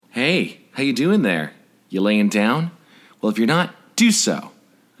Hey, how you doing there? You laying down? Well, if you're not, do so.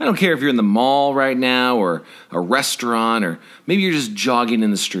 I don't care if you're in the mall right now or a restaurant or maybe you're just jogging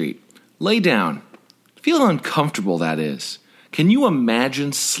in the street. Lay down. Feel how uncomfortable that is. Can you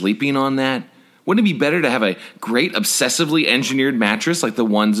imagine sleeping on that? Wouldn't it be better to have a great obsessively engineered mattress like the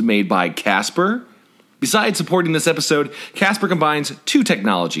ones made by Casper? Besides supporting this episode, Casper combines two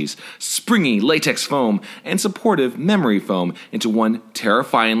technologies, springy latex foam and supportive memory foam, into one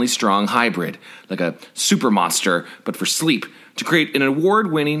terrifyingly strong hybrid, like a super monster, but for sleep, to create an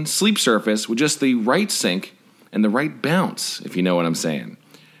award-winning sleep surface with just the right sink and the right bounce, if you know what I'm saying.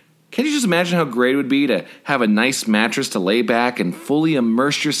 Can't you just imagine how great it would be to have a nice mattress to lay back and fully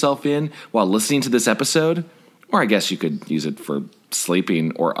immerse yourself in while listening to this episode? Or I guess you could use it for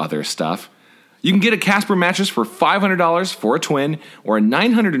sleeping or other stuff. You can get a Casper mattress for $500 for a twin or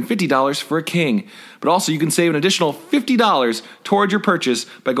 $950 for a king. But also you can save an additional $50 toward your purchase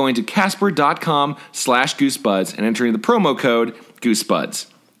by going to casper.com/goosebuds and entering the promo code goosebuds.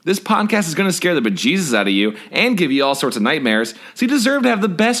 This podcast is going to scare the bejesus out of you and give you all sorts of nightmares, so you deserve to have the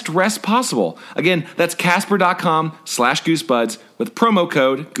best rest possible. Again, that's casper.com/goosebuds with promo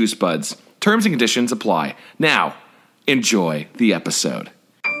code goosebuds. Terms and conditions apply. Now, enjoy the episode.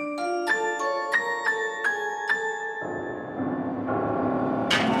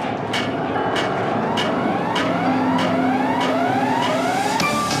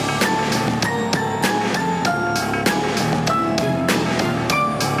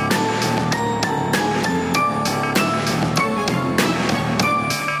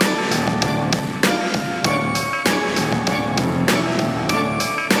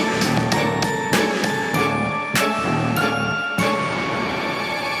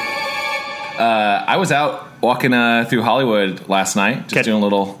 I was out walking through Hollywood last night, just doing a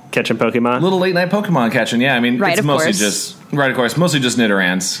little catching Pokemon, little late night Pokemon catching. Yeah, I mean, right, it's mostly just mostly just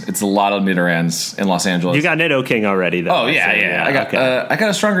Nidorans. It's a lot of Nidorans in Los Angeles. You got Nidoking already, though. Oh yeah. I got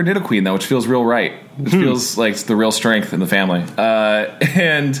a stronger Nidoqueen though, which feels real right. It feels like it's the real strength in the family.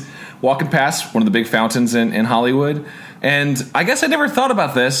 And walking past one of the big fountains in Hollywood, and I guess I never thought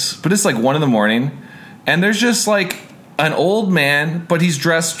about this, but it's like 1 a.m, and there's just like an old man, but he's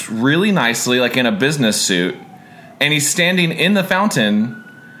dressed really nicely, like in a business suit, and he's standing in the fountain,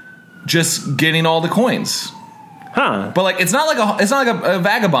 just getting all the coins. Huh? But like, it's not like a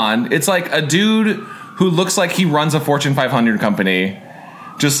vagabond. It's like a dude who looks like he runs a Fortune 500 company,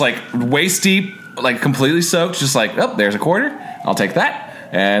 just like waist deep, like completely soaked. Just like, oh, there's a quarter, I'll take that,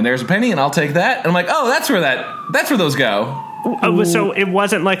 and there's a penny, and I'll take that. And I'm like, oh, that's where those go. So it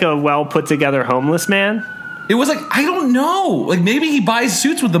wasn't like a well put together homeless man. It was like, I don't know. Like, maybe he buys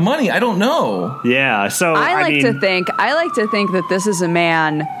suits with the money. I don't know. Yeah, so I like to think that this is a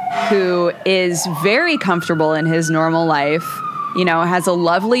man who is very comfortable in his normal life, you know, has a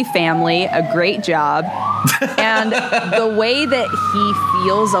lovely family, a great job, and the way that he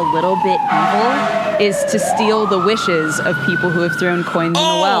feels a little bit evil is to steal the wishes of people who have thrown coins in the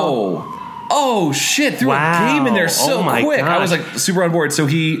well. Oh, shit. Threw a game in there so quick. Gosh. I was like super on board. So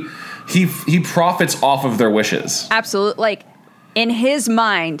he profits off of their wishes. Absolutely. Like, in his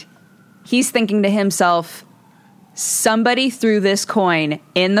mind, he's thinking to himself, somebody threw this coin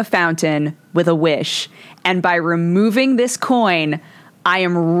in the fountain with a wish, and by removing this coin, I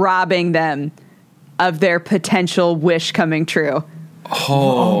am robbing them of their potential wish coming true.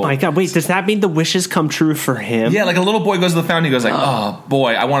 Oh my God. Wait, does that mean the wishes come true for him? Yeah, like a little boy goes to the fountain, he goes like, oh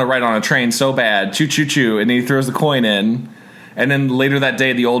boy, I want to ride on a train so bad. Choo, choo, choo. And he throws the coin in. And then later that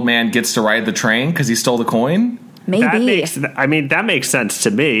day, the old man gets to ride the train because he stole the coin? Maybe. That makes sense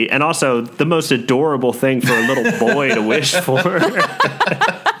to me. And also, the most adorable thing for a little boy to wish for. Trains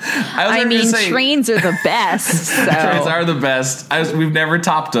are the best. So. Trains are the best. We've never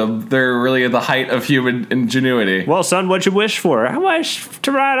topped them. They're really at the height of human ingenuity. Well, son, what'd you wish for? I wish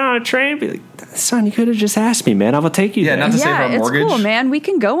to ride on a train. Be like, son, you could have just asked me, man. I will take you there. Not to save our mortgage. It's cool, man. We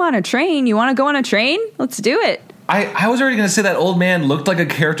can go on a train. You want to go on a train? Let's do it. I was already going to say that old man looked like a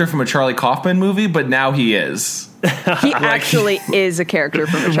character from a Charlie Kaufman movie, but now he is. He actually is a character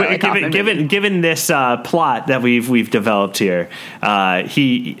from a Charlie Kaufman movie. Given this plot that we've developed here, I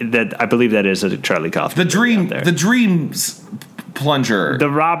believe that is a Charlie Kaufman. The dreams plunger, the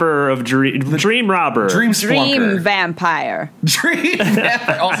robber of dream robber, dream vampire,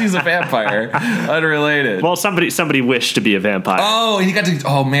 Also, he's a vampire, unrelated. Well, somebody wished to be a vampire. Oh, he got to.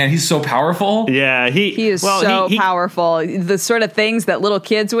 Oh man, he's so powerful. Yeah, he is so powerful. The sort of things that little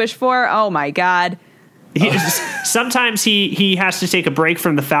kids wish for. Oh my God. Sometimes he has to take a break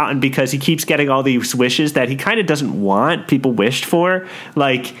from the fountain because he keeps getting all these wishes that he kind of doesn't want people wished for.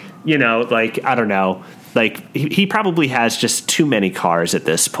 Like, you know, like, I don't know. Like, he probably has just too many cars at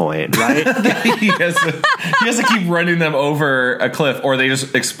this point, right? he has to keep running them over a cliff, or they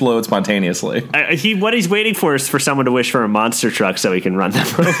just explode spontaneously. What he's waiting for is for someone to wish for a monster truck so he can run them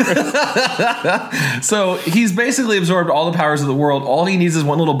over. So he's basically absorbed all the powers of the world. All he needs is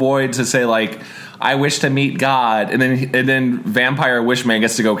one little boy to say, like, I wish to meet God, and then Vampire Wishman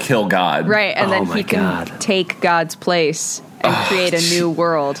gets to go kill God. Right, and then he can take God's place and create a new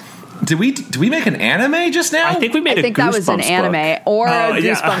world. Did we make an anime just now? I think we made I think that was an anime or a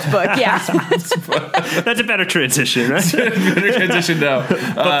Goosebumps book. Yeah. That's a better transition, right? Better transition, no.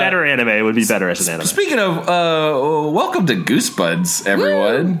 But better anime would be better as an anime. Speaking of, welcome to Goosebuds,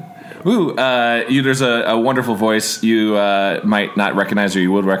 everyone. Woo! There's a wonderful voice you might not recognize, or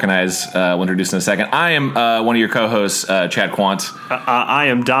you would recognize. We'll introduce in a second. I am one of your co-hosts, Chad Quant. I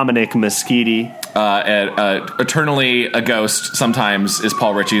am Dominic Moschetti. Eternally a ghost sometimes is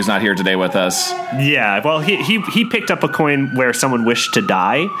Paul Ritchie, who's not here today with us. Yeah, well, he picked up a coin where someone wished to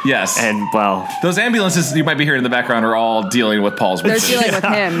die. Yes. And, well... those ambulances you might be hearing in the background are all dealing with Paul's wishes. They're dealing with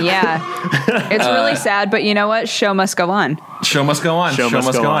him, yeah. It's really sad, but you know what? Show must go on. Show must go on. Show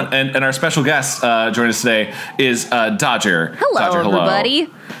must go on. And our special guest joining us today is Dodger. Hello, Dodger, everybody.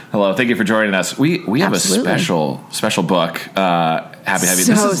 Hello, thank you for joining us. We have Absolutely. a special book. Happy.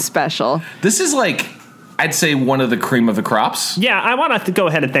 So special. This is like, I'd say, one of the cream of the crops. Yeah, I want to go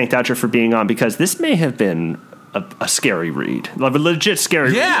ahead and thank Dodger for being on, because this may have been a scary read. Like a legit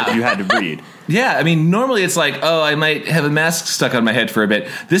scary read that you had to read. Yeah, I mean, normally it's like, oh, I might have a mask stuck on my head for a bit.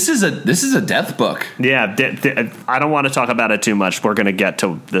 This is a death book. Yeah, I don't want to talk about it too much. We're going to get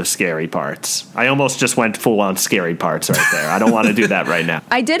to the scary parts. I almost just went full on scary parts right there. I don't want to do that right now.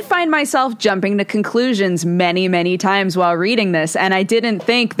 I did find myself jumping to conclusions many, many times while reading this, and I didn't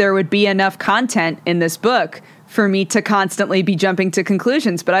think there would be enough content in this book for me to constantly be jumping to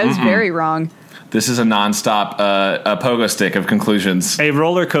conclusions, but I was very wrong. This is a nonstop a pogo stick of conclusions. A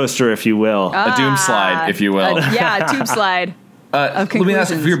roller coaster, if you will. A doom slide, if you will. A tube slide. Let me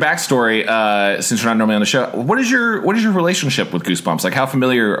ask for your backstory, since you're not normally on the show. What is your relationship with Goosebumps? Like, how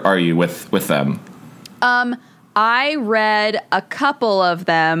familiar are you with them? I read a couple of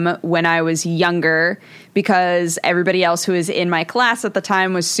them when I was younger because everybody else who was in my class at the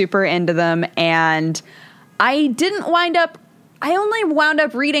time was super into them, and I only wound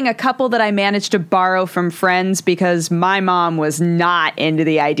up reading a couple that I managed to borrow from friends because my mom was not into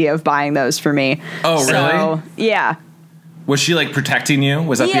the idea of buying those for me. Oh, really? Yeah. Was she, like, protecting you?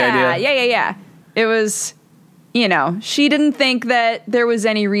 Was that the idea? Yeah. It was, she didn't think that there was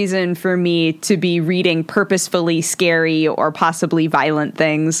any reason for me to be reading purposefully scary or possibly violent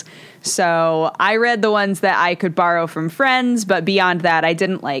things. So I read the ones that I could borrow from friends, but beyond that, I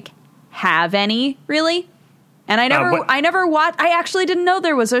didn't, have any, really. And I never watched. I actually didn't know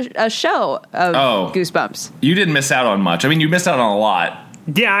there was a show of Goosebumps. You didn't miss out on much. I mean, you missed out on a lot.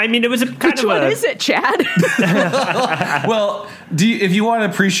 Yeah, I mean, it was Which one is it, Chad? Well, if you want to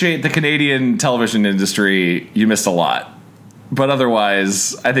appreciate the Canadian television industry, you missed a lot. But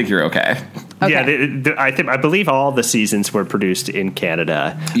otherwise, I think you're okay. Yeah, I believe all the seasons were produced in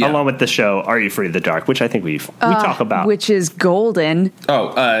Canada, along with the show Are You Afraid of the Dark, which I think we talk about, which is golden.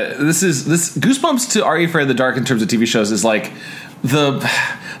 This Goosebumps to Are You Afraid of the Dark in terms of TV shows is like I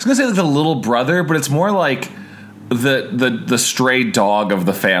was gonna say like the little brother, but it's more like the stray dog of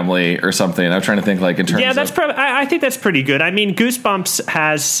the family or something. I'm trying to think like in terms. Yeah, that's I think that's pretty good. I mean, Goosebumps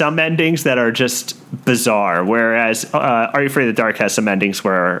has some endings that are just bizarre, whereas Are You Afraid of the Dark has some endings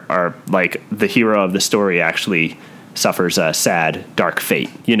where are like the hero of the story actually suffers a sad, dark fate.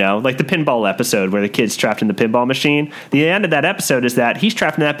 Like the pinball episode where the kid's trapped in the pinball machine. The end of that episode is that he's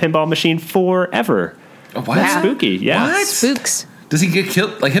trapped in that pinball machine forever. What? That's spooky. Yeah, what? Spooks. Does he get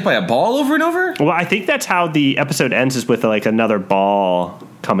killed, like hit by a ball over and over? Well, I think that's how the episode ends, is with like another ball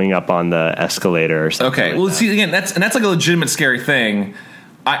coming up on the escalator or something. Okay, well, see, again, that's like a legitimate scary thing.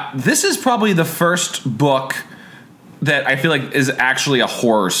 This is probably the first book that I feel like is actually a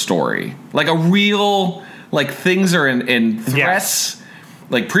horror story. Like a real, like things are in threats. Yes.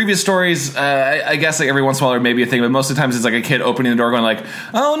 Like previous stories, I guess like every once in a while there may be a thing, but most of the times it's like a kid opening the door going like,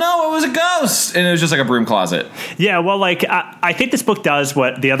 oh no, it was a ghost. And it was just like a broom closet. Yeah, well, like I think this book does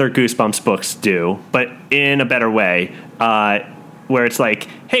what the other Goosebumps books do, but in a better way, where it's like,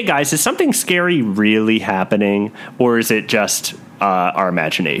 hey guys, is something scary really happening? Or is it just our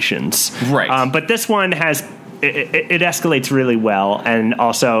imaginations? Right. But this one has, it escalates really well. And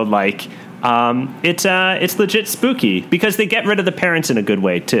also like, it's legit spooky because they get rid of the parents in a good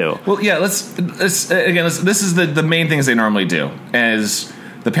way too. Well, yeah. This is the main things they normally do. Is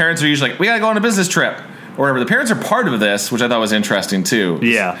the parents are usually like, we gotta go on a business trip or whatever. The parents are part of this, which I thought was interesting too.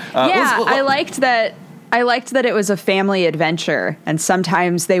 Yeah. I liked that. I liked that it was a family adventure, and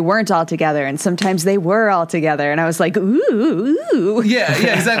sometimes they weren't all together, and sometimes they were all together, and I was like, ooh. Yeah,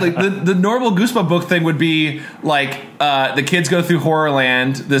 exactly. The normal Goosebump book thing would be like the kids go through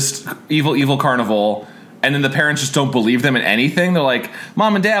Horrorland, this evil carnival, and then the parents just don't believe them in anything. They're like,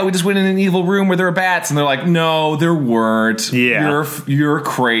 Mom and Dad, we just went in an evil room where there were bats. And they're like, no, there weren't. Yeah. You're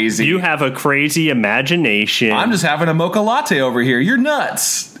crazy. You have a crazy imagination. I'm just having a mocha latte over here. You're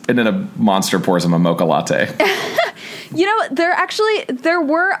nuts. And then a monster pours him a mocha latte. You know, there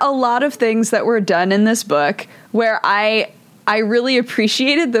were a lot of things that were done in this book where I really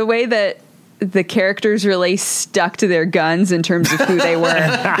appreciated the way that the characters really stuck to their guns in terms of who they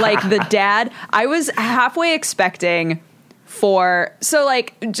were. Like the dad, I was halfway expecting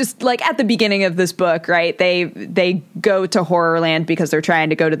just like at the beginning of this book, right? They go to Horrorland because they're trying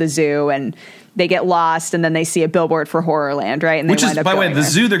to go to the zoo, and they get lost, and then they see a billboard for Horrorland, right? And which is, by the way, the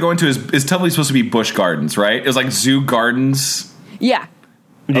zoo they're going to is totally supposed to be Busch Gardens, right? It was like Zoo Gardens. Yeah.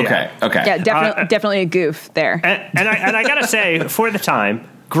 Okay. Yeah, definitely a goof there. And I gotta say, for the time,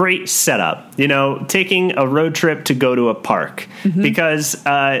 great setup. You know, taking a road trip to go to a park, because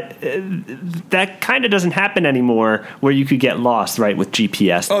that kind of doesn't happen anymore, where you could get lost, right, with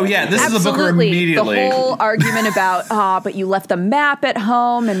GPS. Oh yeah, this Absolutely. is a book where immediately the whole argument about but you left the map at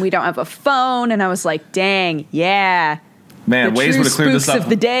home and we don't have a phone, and I was like, dang, yeah. Man, Waze would have cleared this up. Of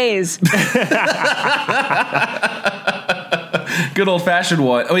the days. Good old-fashioned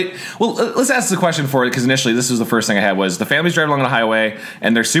one. Oh, wait, well, let's ask the question for it, because initially this was the first thing I had was the family's driving along the highway,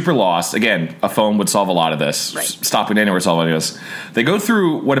 and they're super lost. Again, a phone would solve a lot of this. Right. Stopping anywhere would solve any of this. They go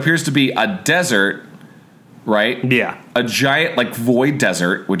through what appears to be a desert, right? Yeah. A giant, like, void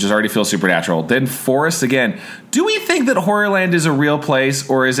desert, which is already feels supernatural. Then forest again. Do we think that Horrorland is a real place,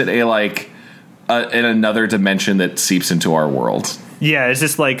 or is it in another dimension that seeps into our world? Yeah, is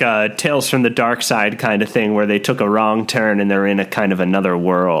this like a Tales from the Dark Side kind of thing, where they took a wrong turn and they're in a kind of another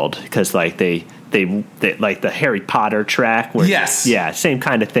world? Because like they like the Harry Potter track. Where, yes. Yeah, same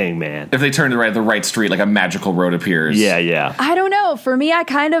kind of thing, man. If they turn to the right street, like a magical road appears. Yeah. I don't know. For me,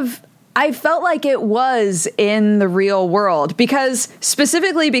 I felt like it was in the real world,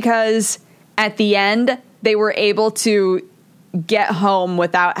 specifically because at the end they were able to get home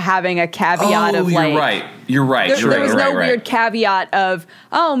without having a caveat of like, you're right. There was no weird caveat of,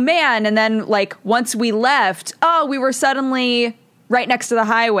 oh man, and then like once we left, we were suddenly right next to the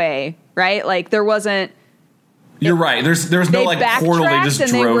highway, right? Like there wasn't. You're right. There's no like portal they just and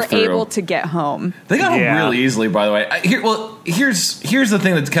drove they were through. able to get home. They got home really easily, by the way. Here's the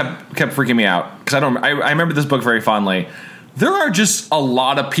thing that kept freaking me out, because I remember this book very fondly. There are just a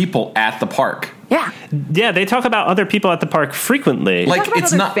lot of people at the park. Yeah, they talk about other people at the park frequently. Like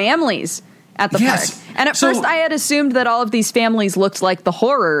it's not families at the park. And at first I had assumed that all of these families looked like the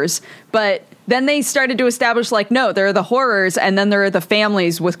horrors, but then they started to establish like, no, there are the horrors, and then there are the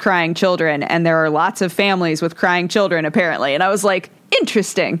families with crying children, and there are lots of families with crying children apparently. And I was like,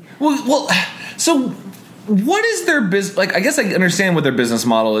 interesting. Well, so what is their business? Like, I guess I understand what their business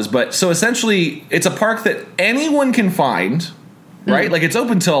model is, but so essentially it's a park that anyone can find, right? Like it's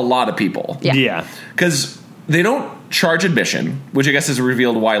open to a lot of people. Yeah. Because they don't charge admission, which I guess is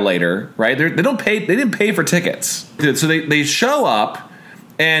revealed why later, right? They didn't pay for tickets. So they show up.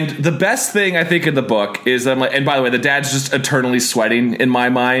 And the best thing I think in the book is that, and by the way, the dad's just eternally sweating in my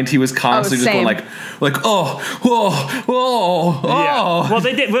mind. He was constantly just going like, oh. Yeah. Well,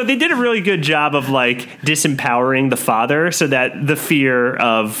 they did a really good job of like disempowering the father, so that the fear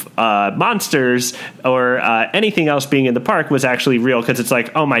of monsters or anything else being in the park was actually real. Because it's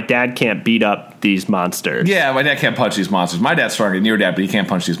like, oh, my dad can't beat up these monsters. Yeah, my dad can't punch these monsters. My dad's stronger than your dad, but he can't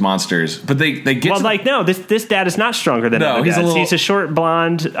punch these monsters. But they get no, this dad is not stronger than other dads. He's a short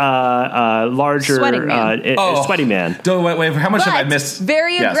blonde. Larger, sweaty man. Sweaty man. Wait, how much have I missed?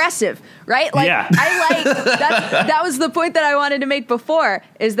 Very aggressive, right? Like, I like that was the point that I wanted to make before,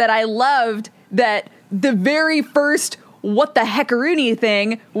 is that I loved that the very first what the heckaroonie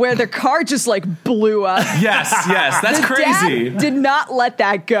thing where the car just like blew up. Yes, that's the crazy. Dad did not let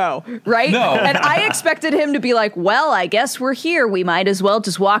that go, right? No. And I expected him to be like, well, I guess we're here. We might as well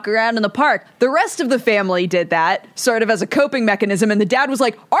just walk around in the park. The rest of the family did that sort of as a coping mechanism, and the dad was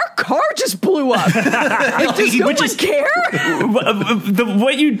like, our car just blew up. Like, does no one care?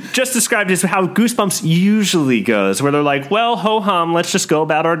 What you just described is how Goosebumps usually goes, where they're like, well, ho-hum, let's just go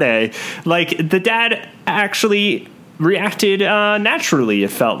about our day. Like, the dad actually reacted naturally. It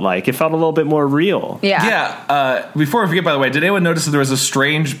felt a little bit more real. Before I forget, by the way, did anyone notice that there was a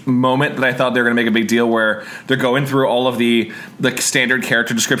strange moment that I thought they were going to make a big deal, where they're going through all of the standard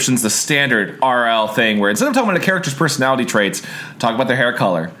character descriptions, the standard RL thing, where instead of talking about a character's personality traits, talk about their hair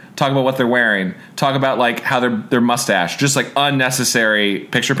color, talk about what they're wearing, talk about like how their mustache, just like unnecessary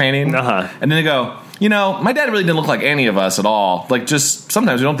picture painting. And then they go, my dad really didn't look like any of us at all. Like, just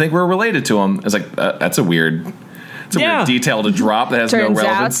sometimes we don't think we're related to him. It's like, that's a weird detail to drop that has Turns no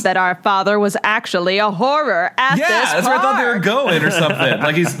relevance. out that our father was actually a horror at this that's where I thought they were going or something.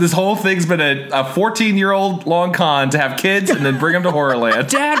 Like, this whole thing's been a 14-year-old long con to have kids and then bring them to Horrorland.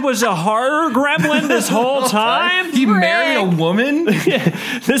 Dad was a horror gremlin this whole time? He married a woman?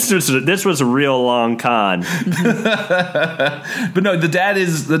 This was a real long con. But no, the dad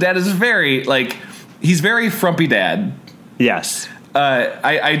is very, like, he's very frumpy dad. Yes.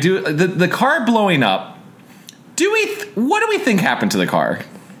 I do. The car blowing up. What do we think happened to the car?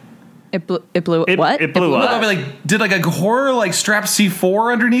 It blew what? It blew up. I mean, like, did like a horror like strap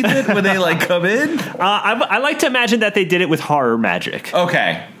C4 underneath it when they like come in? I like to imagine that they did it with horror magic.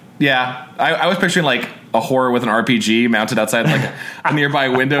 Okay, yeah. I was picturing like a horror with an RPG mounted outside like a nearby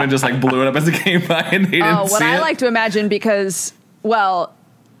window and just like blew it up as it came by and they didn't see it. What I like to imagine, because, well,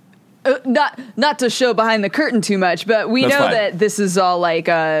 not to show behind the curtain too much, but we know that this is all like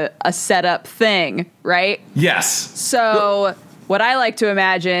a setup thing, right? Yes. So what I like to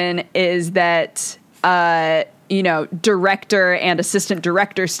imagine is that, director and assistant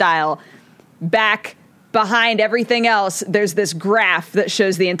director style, back behind everything else, there's this graph that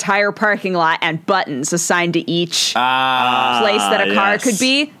shows the entire parking lot and buttons assigned to each place that a car could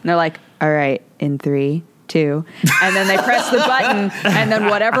be. And they're like, all right, in 3, 2, and then they press the button, and then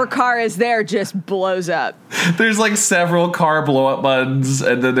whatever car is there just blows up. There's like several car blow up buttons,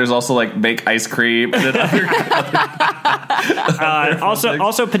 and then there's also like make ice cream, and then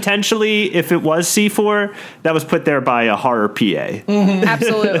also potentially, if it was C4, that was put there by a horror PA. Mm-hmm.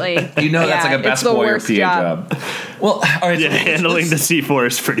 Absolutely, that's like a best boy or PA job. Well, all right, handling the C4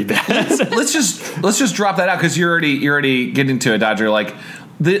 is pretty bad. let's just drop that out because you're already getting to it, Dodger. Like.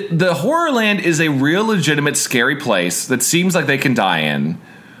 The Horrorland is a real legitimate scary place that seems like they can die in,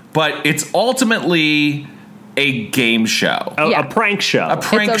 but it's ultimately a game show. A prank show. A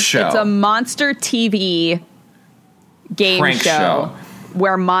prank show. It's a monster TV game prank show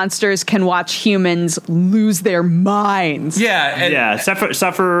where monsters can watch humans lose their minds. Yeah.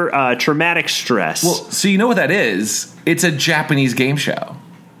 Suffer traumatic stress. Well, so you know what that is? It's a Japanese game show.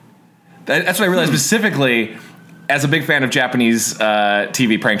 That's what I realized specifically. As a big fan of Japanese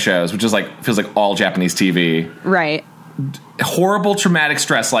TV prank shows, which is like feels like all Japanese TV, right? Horrible traumatic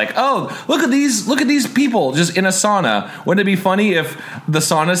stress, like, oh, look at these people just in a sauna. Wouldn't it be funny if the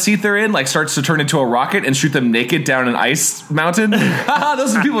sauna seat they're in like starts to turn into a rocket and shoot them naked down an ice mountain?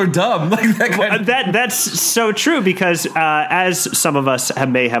 Those people are dumb. Like that's so true, because as some of us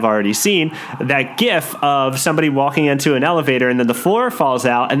may have already seen, that GIF of somebody walking into an elevator and then the floor falls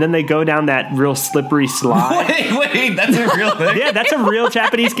out and then they go down that real slippery slide. Wait, that's a real thing. Yeah, that's a real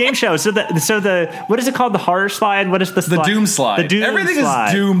Japanese game show. So the what is it called? The horror slide? What is the slide? The Doom slide. The Doom Everything slide.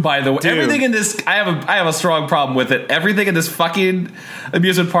 is Doom, by the way. Doom. Everything in this, I have a strong problem with it. Everything in this fucking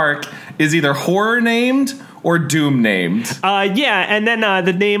amusement park is either horror named or Doom named. And then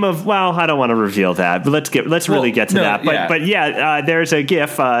the name of, well, I don't want to reveal that, but let's really get to that. But there's a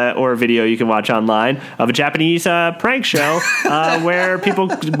GIF or a video you can watch online of a Japanese prank show where people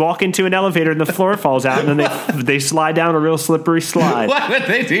walk into an elevator and the floor falls out and then they slide down a real slippery slide. Why would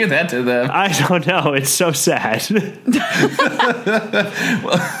they do that to them? I don't know. It's so sad.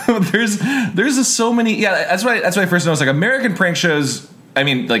 Well, there's so many. Yeah, that's why I first noticed, like, American prank shows. I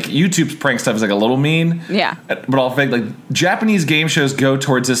mean, like, YouTube's prank stuff is like a little mean. Yeah. But I'll think like Japanese game shows go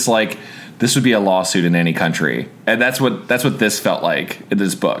towards this, like, this would be a lawsuit in any country. And that's what this felt like in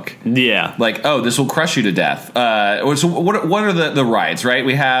this book. Yeah. Like, oh, this will crush you to death. So what are the rides, right?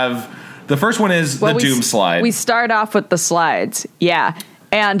 We have, the first one is the Doom slide. We start off with the slides. Yeah.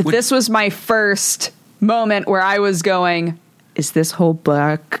 And this was my first moment where I was going, is this whole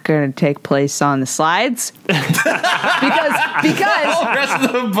book going to take place on the slides? because the whole rest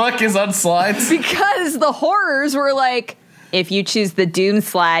of the book is on slides. Because the horrors were like, if you choose the Doom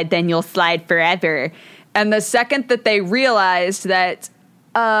slide, then you'll slide forever. And the second that they realized that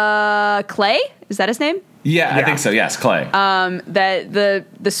Clay, is that his name? Yeah, I think so. Yes, Clay. That the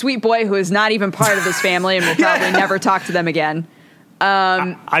sweet boy who is not even part of this family and will probably never talk to them again.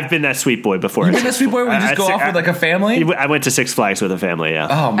 I've been that sweet boy before. You've been that sweet boy where you just go off with like a family? I went to Six Flags with a family, yeah.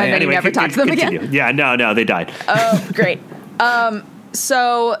 Oh, man. And then you never talked to them again? Yeah, no, they died. Oh, great.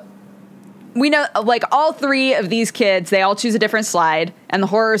 So we know, like, all three of these kids, they all choose a different slide, and the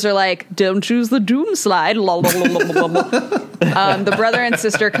horrors are like, don't choose the Doom slide. The brother and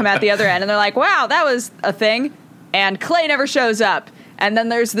sister come out the other end, and they're like, wow, that was a thing. And Clay never shows up. And then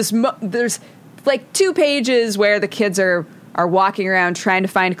there's there's like 2 pages where the kids are are walking around trying to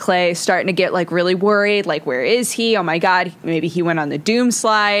find Clay, starting to get like really worried, like where is he? Oh my God, maybe he went on the doom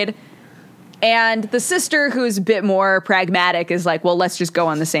slide. And the sister, who's a bit more pragmatic, is like, well, let's just go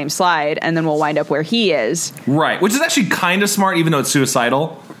on the same slide, and then we'll wind up where he is. Right, which is actually kind of smart, even though it's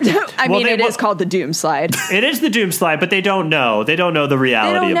suicidal. I mean, it is called the doom slide. It is the doom slide, but they don't know. They don't know the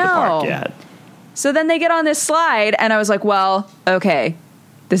reality of the park yet. So then they get on this slide, and I was like, well, okay,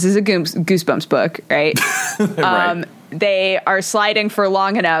 this is a Goosebumps book, right? Right. They are sliding for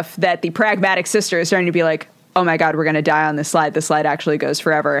long enough that the pragmatic sister is starting to be like, oh my God, we're going to die on this slide. The slide actually goes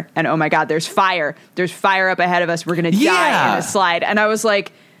forever. And oh my God, there's fire. There's fire up ahead of us. We're going to die in this slide. And I was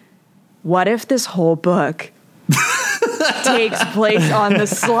like, what if this whole book takes place on the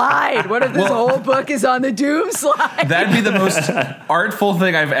slide? What if this whole book is on the doom slide? That'd be the most artful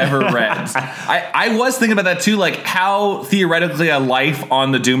thing I've ever read. I was thinking about that too, like how theoretically a life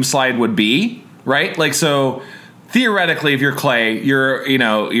on the doom slide would be, right? Like, so theoretically, if you're Clay,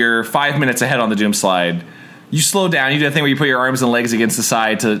 you're 5 minutes ahead on the doom slide. You slow down. You do that thing where you put your arms and legs against the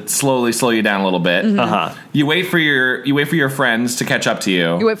side to slowly slow you down a little bit. Mm-hmm. You wait for your friends to catch up to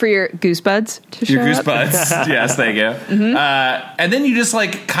you. You wait for your goosebuds to show your up. goosebuds. Yes, thank you. Mm-hmm. And then you just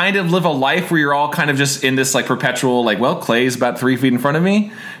like kind of live a life where you're all kind of just in this like perpetual like, well, Clay's about 3 feet in front of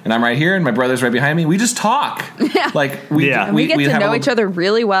me, and I'm right here, and my brother's right behind me. We just talk. Like we get to know each other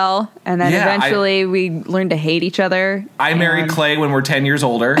really well, and then eventually we learn to hate each other. I marry Clay when we're 10 years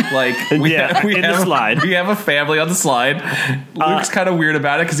older. Like we have the slide. We have a family on the slide. Luke's kind of weird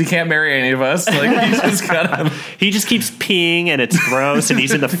about it because he can't marry any of us. Like he's just kind of he just keeps peeing and it's gross and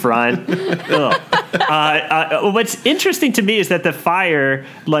he's in the front. What's interesting to me is that the fire,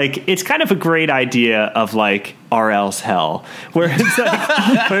 like, it's kind of a great idea of like RL's hell, where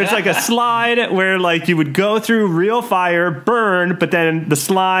it's like a slide where like you would go through real fire, burn, but then the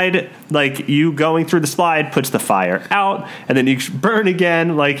slide, like you going through the slide puts the fire out, and then you burn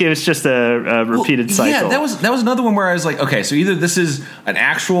again. Like it was just a repeated cycle. Yeah, that was another one where I was like, okay, so either this is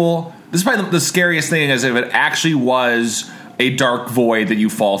probably the scariest thing is if it actually was a dark void that you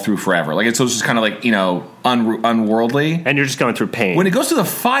fall through forever. Like it's just kind of like, unworldly. And you're just going through pain. When it goes to the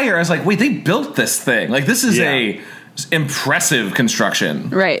fire, I was like, wait, they built this thing. Like this is a impressive construction.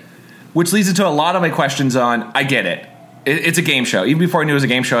 Right. Which leads into a lot of my questions on, I get it. It's a game show. Even before I knew it was a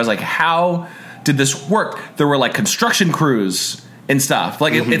game show, I was like, how did this work? There were like construction crews and stuff.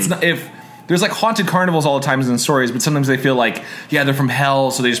 Like it's not, if there's like haunted carnivals all the time in stories, but sometimes they feel like, they're from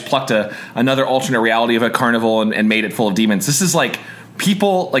hell, so they just plucked another alternate reality of a carnival and made it full of demons. This is like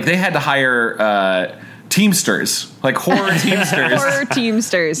people, like they had to hire teamsters, like horror teamsters. Horror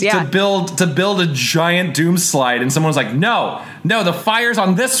teamsters, yeah. To build a giant doom slide, and someone was like, no, the fire's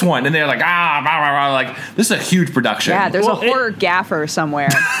on this one, and they're like, like this is a huge production. Yeah, there's a horror gaffer somewhere.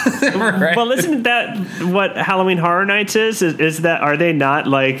 Right. Well, isn't that what Halloween Horror Nights is? Is that, are they not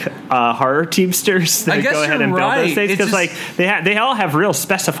like horror teamsters that go ahead and build those things? Because like they all have real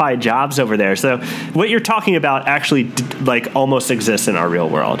specified jobs over there. So what you're talking about actually like almost exists in our real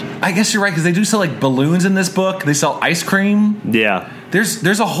world. I guess you're right, because they do sell like balloons in this book. They sell ice cream. Yeah.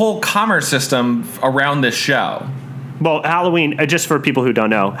 There's a whole commerce system around this show. Well, Halloween, just for people who don't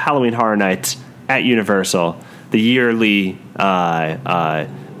know, Halloween Horror Nights at Universal, the yearly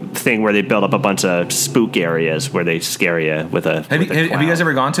thing where they build up a bunch of spook areas where they scare you with a. Have you guys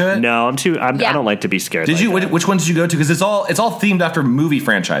ever gone to it? No, I don't like to be scared. Did you? Which one did you go to? Because it's all themed after movie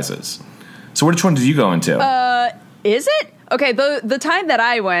franchises. So which one did you go into? Is it? Okay, the time that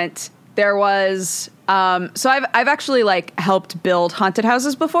I went, there was so I've actually like helped build haunted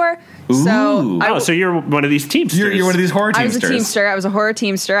houses before. Ooh. So you're one of these teamsters. You're one of these horror teamsters. I was a teamster. I was a horror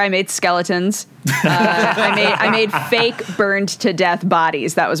teamster. I made skeletons. I made fake burned to death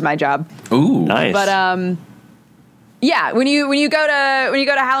bodies. That was my job. Ooh, nice. But yeah, when you go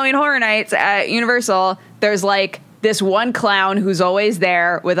to Halloween Horror Nights at Universal, there's like this one clown who's always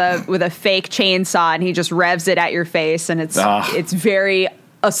there with a fake chainsaw, and he just revs it at your face, and it's very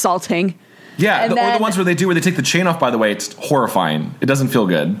assaulting. Yeah, or the ones where they take the chain off, by the way, it's horrifying. It doesn't feel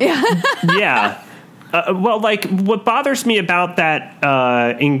good. Yeah. Well, like, what bothers me about that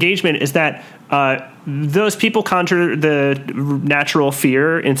engagement is that those people conjure the natural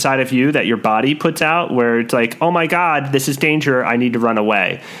fear inside of you that your body puts out, where it's like, oh my God, this is danger, I need to run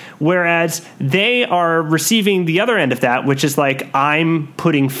away. Whereas they are receiving the other end of that, which is like, I'm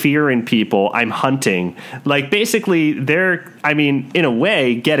putting fear in people, I'm hunting. Like, basically, they're, in a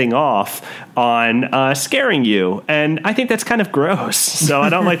way, getting off on scaring you. And I think that's kind of gross. So I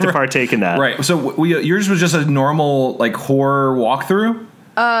don't like to partake in that. Right. So yours was just a normal, like, horror walkthrough?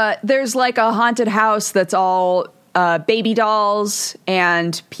 There's like a haunted house that's all baby dolls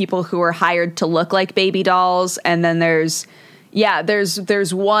and people who are hired to look like baby dolls, and then there's Yeah,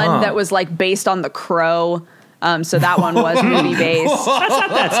 there's one that was like based on The Crow. So that one was movie based.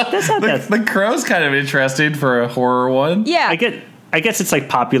 That's not that. The Crow's kind of interesting for a horror one. Yeah. I guess it's like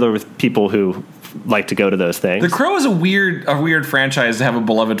popular with people who like to go to those things. The Crow is a weird franchise to have a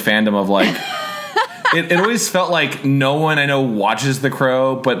beloved fandom of, like. It always felt like no one I know watches The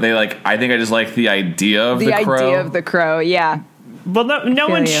Crow, but they like. I think I just like the idea of The Crow. The idea of The Crow, yeah. Well, no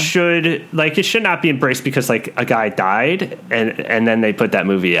one should, like, it should not be embraced because, like, a guy died and then they put that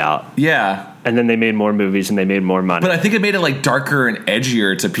movie out. Yeah. And then they made more movies and they made more money. But I think it made it, like, darker and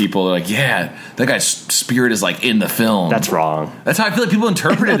edgier to people. They're like, yeah, that guy's spirit is, like, in the film. That's wrong. That's how I feel like people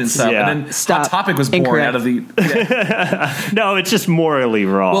interpret it and stuff. Yeah. And then Hot Topic was born out of the... Yeah. No, it's just morally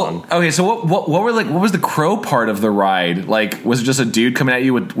wrong. Well, okay, so what was the Crow part of the ride? Like, was it just a dude coming at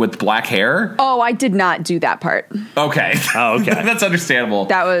you with black hair? Oh, I did not do that part. Okay. Oh, okay. That's understandable.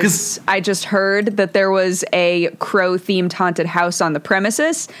 That was... I just heard that there was a Crow-themed haunted house on the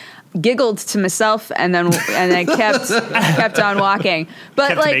premises. Giggled to myself and then kept on walking. But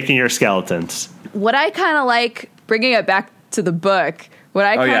kept like making your skeletons. What I kind of like, bringing it back to the book, what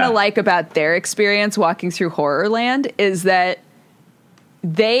I kind of like about their experience walking through Horrorland is that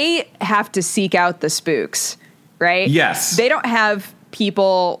they have to seek out the spooks, right? Yes. They don't have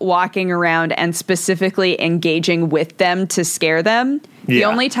people walking around and specifically engaging with them to scare them. Yeah. The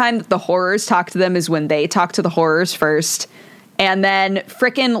only time that the horrors talk to them is when they talk to the horrors first. And then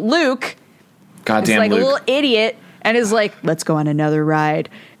frickin' Luke is like Luke. A little idiot and is like, let's go on another ride.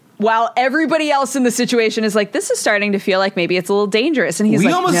 While everybody else in the situation is like, this is starting to feel like maybe it's a little dangerous. And he's we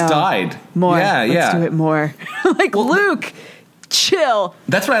like, almost no, died. More. Let's do it more. Like, well, Luke, chill.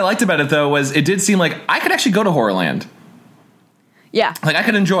 That's what I liked about it, though, was it did seem like I could actually go to Horrorland. Yeah. Like, I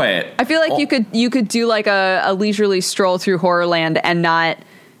could enjoy it. I feel like you could do like a leisurely stroll through Horrorland and not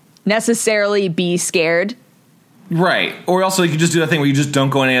necessarily be scared. Right. Or also you could just do that thing where you just don't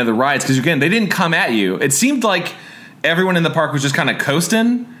go on any of the rides because, again, they didn't come at you. It seemed like everyone in the park was just kind of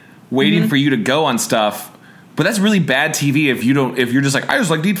coasting, waiting for you to go on stuff. But that's really bad TV if you're just like, I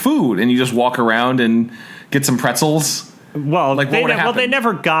just like to eat food, and you just walk around and get some pretzels. Well, like, they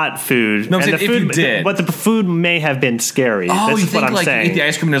never got food. No, I'm saying if you did. But the food may have been scary. Oh, This you is what think I'm like saying. you eat the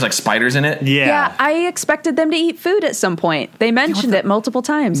ice cream and there's like spiders in it? Yeah, I expected them to eat food at some point. They mentioned it multiple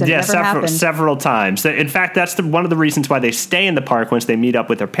times and it never happened. Several times. In fact, that's one of the reasons why they stay in the park once they meet up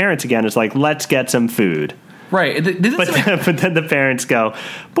with their parents again is like, let's get some food. Right. But then the parents go,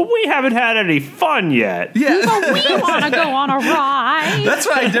 but we haven't had any fun yet. Yeah. But we want to go on a ride. That's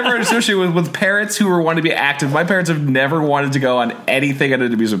what I never associate with parents who were wanting to be active. My parents have never wanted to go on anything at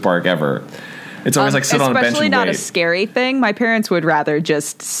an amusement park ever. It's always like sit on a bench and wait. Especially not a scary thing. My parents would rather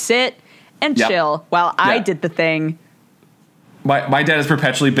just sit and chill while I did the thing. My dad has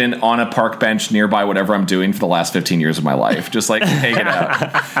perpetually been on a park bench nearby whatever I'm doing for the last 15 years of my life. Just like hanging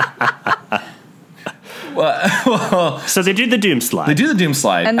out. Well, so they do the Doom Slide. They do the Doom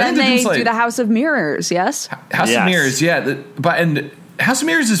Slide. And then they do the House of Mirrors, yes? House of Mirrors, yeah. And House of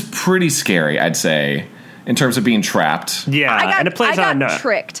Mirrors is pretty scary, I'd say, in terms of being trapped. Yeah, and it plays I got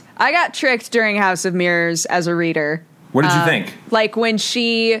tricked. I got tricked during House of Mirrors as a reader. What did you think? Like, when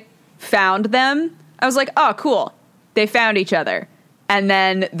she found them, I was like, oh, cool. They found each other. And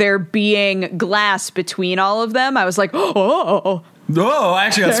then there being glass between all of them, I was like, oh, I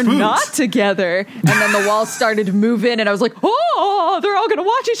actually got spooked. They're not together. And then the walls started to move in, and I was like, oh, they're all going to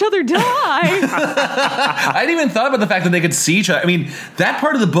watch each other die. I hadn't even thought about the fact that they could see each other. I mean, that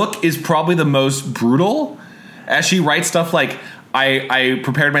part of the book is probably the most brutal. As she writes stuff like, I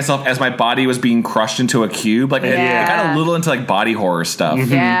prepared myself as my body was being crushed into a cube. Like, I got a little into, like, body horror stuff.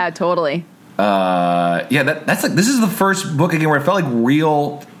 Mm-hmm. Yeah, totally. That's like, this is the first book, again, where it felt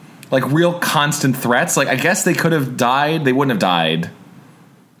like real constant threats. Like, I guess they could have died. They wouldn't have died.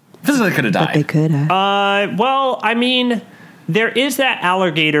 Physically, they could have died. But they could have. Well, I mean, there is that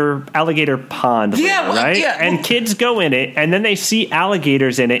alligator pond, right? Yeah, and kids go in it, and then they see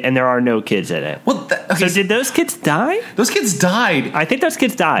alligators in it, and there are no kids in it. Well, so did those kids die? Those kids died. I think those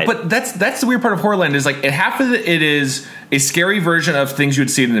kids died. But that's the weird part of Horrorland is like half of it is a scary version of things you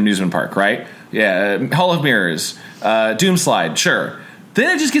would see in an amusement park, right? Yeah, Hall of Mirrors, Doom Slide, sure.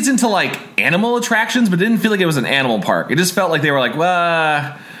 Then it just gets into, like, animal attractions, but it didn't feel like it was an animal park. It just felt like they were like,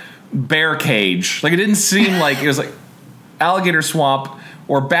 bear cage. Like, it didn't seem like it was like alligator swamp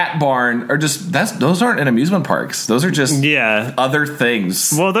or bat barn or just those aren't in amusement parks. Those are just other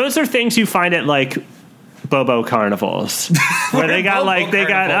things. Well, those are things you find at, like, Bobo carnivals where we got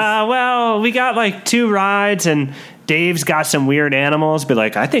like 2 rides and Dave's got some weird animals. Be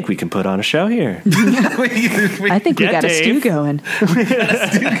like, I think we can put on a show here. I think we got a stew going.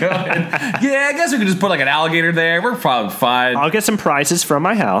 Yeah, I guess we could just put like an alligator there. We're probably fine. I'll get some prizes from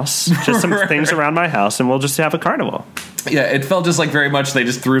my house, just some things around my house, and we'll just have a carnival. Yeah, it felt just like very much they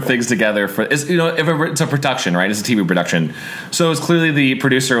just threw things together for, it's, you know, if it's a production, right? It's a TV production. So it's clearly the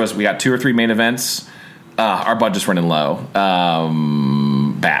producer we got 2 or 3 main events. Our budget's running low.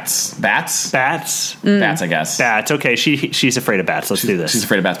 Bats, I guess. Bats. Okay, she's afraid of bats. Let's do this. She's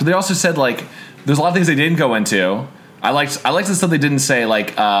afraid of bats. But they also said like there's a lot of things they didn't go into. I liked the stuff they didn't say,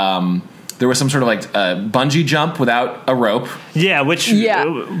 like there was some sort of like bungee jump without a rope. Yeah, which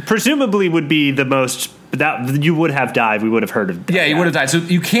presumably would be the most that you would have died. We would have heard of. Yeah, you would have died. So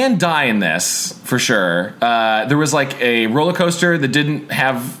you can die in this for sure. There was like a roller coaster that didn't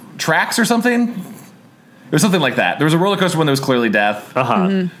have tracks or something. It was something like that. There was a roller coaster one that was clearly death.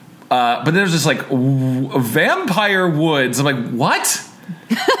 But there's just like vampire woods. I'm like, what?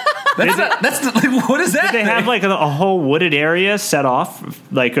 What is that? Did they have like a whole wooded area set off,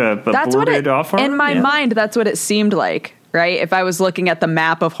 like that's boarded off? In my mind, that's what it seemed like. Right? If I was looking at the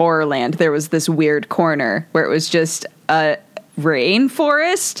map of Horrorland, there was this weird corner where it was just a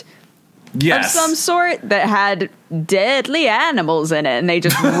rainforest. Yes. Of some sort that had deadly animals in it, and they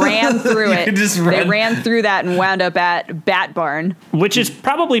just ran through it. They ran through that and wound up at Bat Barn, which is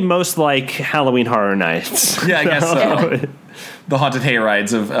probably most like Halloween Horror Nights. Yeah, I guess so. The haunted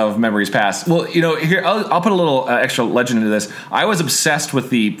hayrides of memories past. Well, you know, here I'll put a little extra legend into this. I was obsessed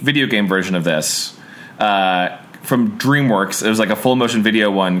with the video game version of this from DreamWorks. It was like a full motion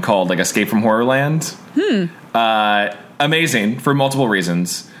video one called like Escape from Horrorland. Amazing for multiple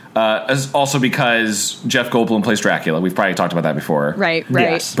reasons. Also because Jeff Goldblum plays Dracula. We've probably talked about that before. Right.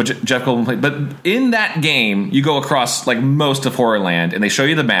 Yes. But Jeff Goldblum plays... But in that game, you go across like most of Horrorland, and they show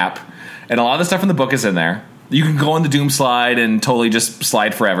you the map, and a lot of the stuff in the book is in there. You can go on the Doom slide and totally just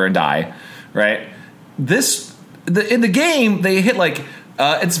slide forever and die, right? In the game, they hit like...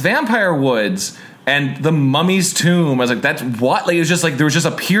 it's Vampire Woods... And the Mummy's Tomb, I was like, that's what? Like, it was just like, there was just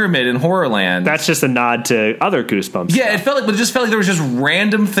a pyramid in Horrorland. That's just a nod to other Goosebumps Yeah, stuff. it just felt like there was just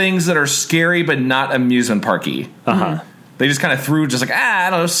random things that are scary but not amusement parky. They just kind of threw just like, I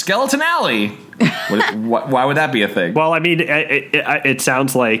don't know, Skeleton Alley. Why would that be a thing? Well, I mean, it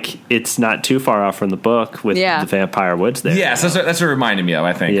sounds like it's not too far off from the book with the Vampire Woods there. Yes, that's what it reminded me of,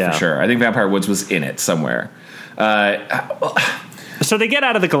 I think, for sure. I think Vampire Woods was in it somewhere. So they get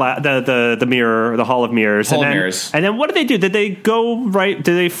out of the mirror, the Hall of Mirrors. And then what did they do? Did they go right?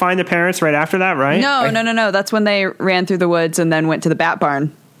 Did they find the parents right after that, right? No. That's when they ran through the woods and then went to the Bat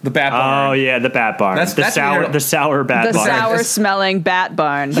Barn. The Bat Barn. Oh, yeah, the Bat Barn. The sour Bat Barn. The sour-smelling Bat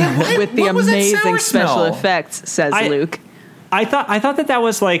Barn with the amazing special effects, says Luke. I thought that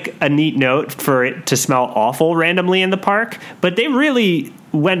was like a neat note for it to smell awful randomly in the park, but they really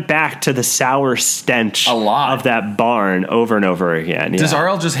went back to the sour stench of that barn over and over again. Does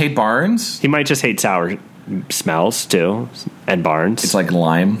RL just hate barns? He might just hate sour smells too, and barns. It's like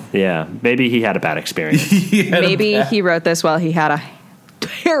lime. Yeah, maybe he had a bad experience. Maybe he wrote this while he had a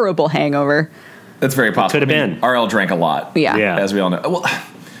terrible hangover. That's very possible. Could have been. RL drank a lot. Yeah, as we all know. Well,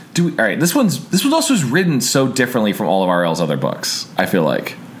 all right, this one also is written so differently from all of RL's other books, I feel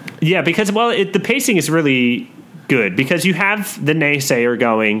like. Yeah, because the pacing is really good because you have the naysayer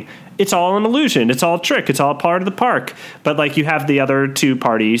going, it's all an illusion, it's all a trick, it's all part of the park. But like you have the other two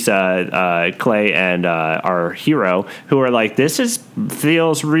parties, Clay and our hero, who are like, this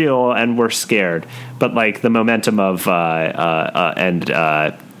feels real and we're scared. But like the momentum of and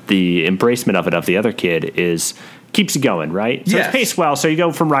the embracement of it of the other kid keeps you going, right? So it's paced well, so you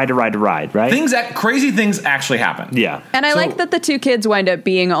go from ride to ride to ride, right? Crazy things actually happen. Yeah. And I like that the two kids wind up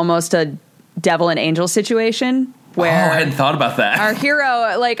being almost a devil and angel situation where I hadn't thought about that. Our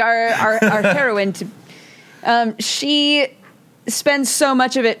hero, like our heroine, she spends so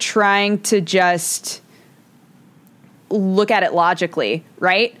much of it trying to just look at it logically,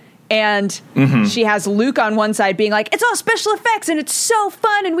 right? And she has Luke on one side being like, it's all special effects and it's so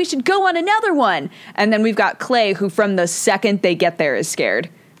fun and we should go on another one. And then we've got Clay, who from the second they get there is scared,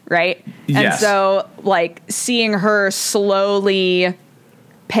 right? Yes. And so, like, seeing her slowly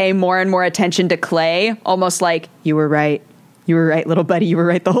pay more and more attention to Clay, almost like, you were right, little buddy. You were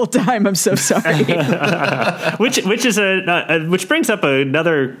right the whole time. I'm so sorry. which brings up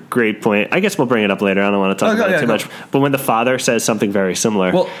another great point. I guess we'll bring it up later. I don't want to talk about it too much. But when the father says something very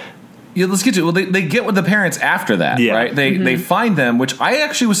similar. Well, yeah, let's get to it. Well, they get with the parents after that, right? They find them, which I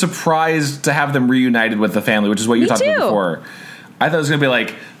actually was surprised to have them reunited with the family, which is what you talked about before. I thought it was going to be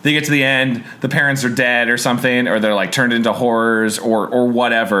like they get to the end, the parents are dead or something, or they're like turned into horrors or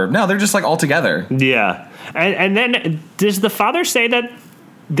whatever. No, they're just like all together. Yeah. And then does the father say that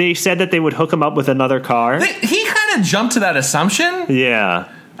they said that they would hook him up with another car? He kind of jumped to that assumption.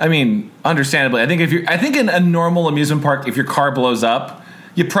 Yeah. I mean, understandably, I think in a normal amusement park, if your car blows up,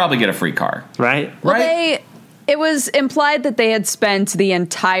 you probably get a free car. Right? Well, Right? it was implied that they had spent the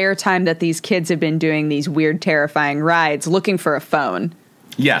entire time that these kids had been doing these weird, terrifying rides looking for a phone.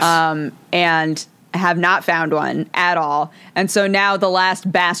 Yes. And have not found one at all. And so now the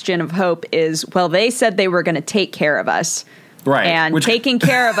last bastion of hope is, well, they said they were going to take care of us. Right. And taking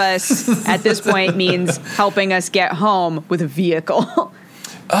care of us at this point means helping us get home with a vehicle.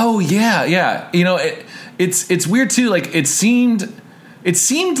 Oh, yeah, yeah. You know, it's weird, too. Like, it seemed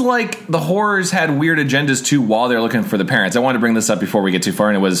like the horrors had weird agendas, too, while they're looking for the parents. I wanted to bring this up before we get too far.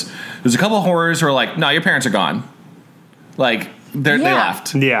 And there's a couple of horrors who are like, no, your parents are gone. Like, they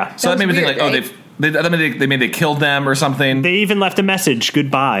left. Yeah. So that made me think, like, right? they killed them or something. They even left a message,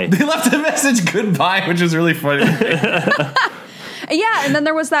 goodbye. They left a message, goodbye, which is really funny. Yeah, and then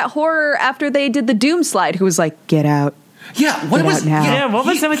there was that horror after they did the Doom slide who was like, get out. Yeah, what was out now. Yeah, what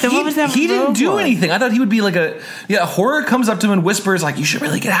was that? He didn't do robot? anything. I thought he would be like a horror comes up to him and whispers like, you should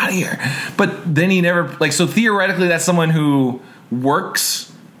really get out of here. But then he never, like, so theoretically that's someone who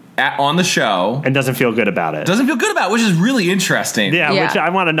works on the show And doesn't feel good about it. doesn't feel good about it, which is really interesting. Yeah, Yeah. which I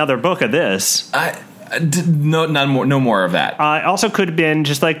want another book of this. No more of that. Also could have been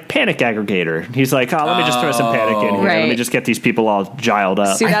just like panic aggregator. He's like, oh, let me just throw some panic in here. Let me Right. just get these people all giled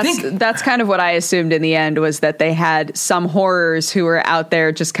up. See, I that's kind of what I assumed in the end was that they had some horrors who were out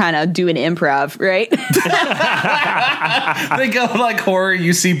there just kind of doing improv, right? They go like horror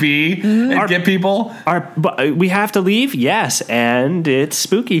UCB and get people. But we have to leave? Yes, and it's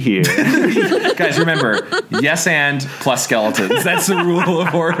spooky here. Guys, remember, yes and plus skeletons. That's the rule of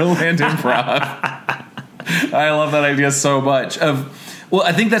Horrorland Improv. I love that idea so much. Well,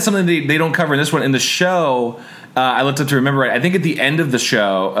 I think that's something they don't cover in this one. In the show, I looked up to remember it. I think at the end of the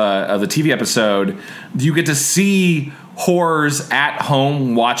show, of the TV episode, you get to see horrors at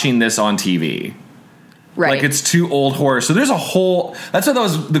home watching this on TV. Right. Like, it's two old horrors. So there's a whole... That's what that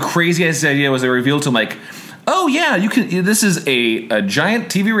was the craziest idea was they revealed to him, like, oh, yeah, you can. This is a giant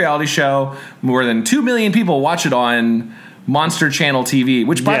TV reality show. More than 2 million people watch it on Monster Channel TV,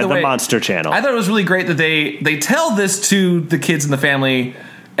 which, by the way... Monster Channel. I thought it was really great that they tell this to the kids in the family,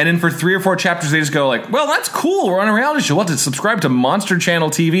 and then for 3 or 4 chapters, they just go like, well, that's cool. We're on a reality show. We'll have to subscribe to Monster Channel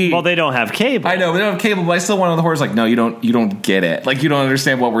TV. Well, they don't have cable. I know, they don't have cable, but I still want the horrors like, no, you don't get it. Like, you don't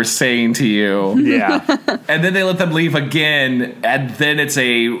understand what we're saying to you. Yeah. And then they let them leave again, and then it's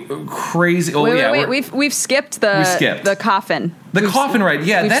a crazy... Oh, wait, we've skipped the coffin. The coffin ride,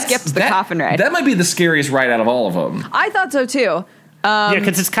 yeah. We've skipped the coffin ride. That might be the scariest ride out of all of them. I thought so, too. Yeah,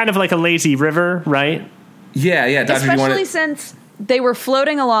 because it's kind of like a lazy river, right? Yeah, Dodger, do you want Especially since they were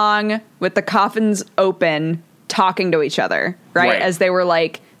floating along with the coffins open, talking to each other, right? As they were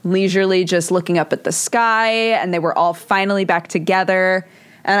like leisurely just looking up at the sky, and they were all finally back together.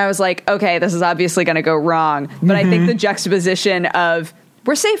 And I was like, okay, this is obviously going to go wrong. But I think the juxtaposition of,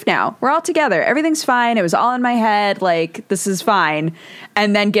 we're safe now. We're all together. Everything's fine. It was all in my head. Like, this is fine.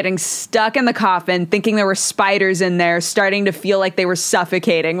 And then getting stuck in the coffin, thinking there were spiders in there, starting to feel like they were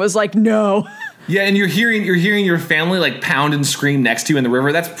suffocating, was like, no. Yeah, and you're hearing your family like pound and scream next to you in the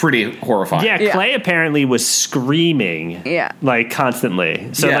river. That's pretty horrifying. Yeah, Clay apparently was screaming. Yeah. Like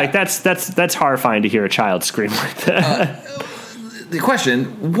constantly. So like that's horrifying to hear a child scream like that. The question,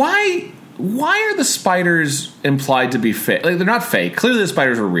 why are the spiders implied to be fake? Like, they're not fake. Clearly the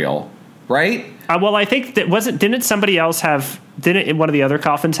spiders are real, right? Well, I think that didn't somebody else didn't one of the other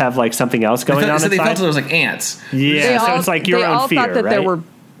coffins have like something else going on So they inside? felt it was like ants. Yeah, so it's like your own fear, They all thought that right? there were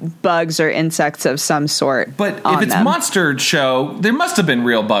bugs or insects of some sort. But on if it's them. monster show, there must have been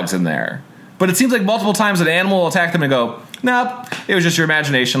real bugs in there. But it seems like multiple times an animal will attack them and go, nope, it was just your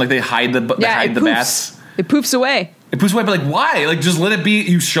imagination. Like, they hide the bats. It poofs away. It poofs away, but like, why? Like, just let it be.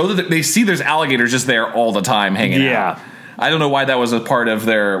 You show that they see there's alligators just there all the time hanging out. I don't know why that was a part of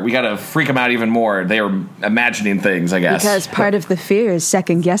their... We got to freak them out even more. They were imagining things, I guess. Because part of the fear is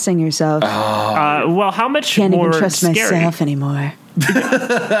second guessing yourself. Well, how much Can't more even trust scary? myself anymore.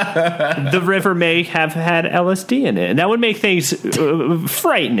 The river may have had LSD in it, and that would make things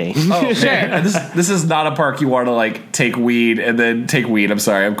frightening. Oh, man. This is not a park you want to like take weed and then take weed. I'm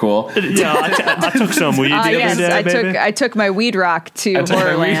sorry, I'm cool. Yeah, I took some weed the other Yes, day, baby. I took my weed rock to I took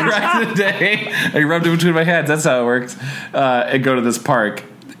my weed Horrorland. right today. I rubbed it between my hands. That's how it works. And go to this park.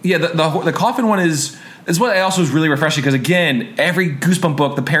 Yeah, the coffin one is it's what also is really refreshing because, again, every Goosebump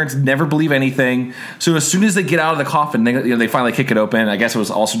book, the parents never believe anything. So as soon as they get out of the coffin, they finally kick it open. I guess it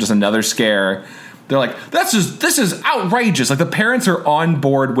was also just another scare. They're like, this is outrageous. Like, the parents are on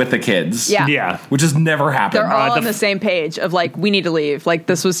board with the kids. Yeah. Which has never happened. They're all on the same page of like, we need to leave. Like,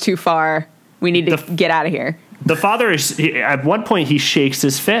 this was too far. We need to get out of here. The father at one point he shakes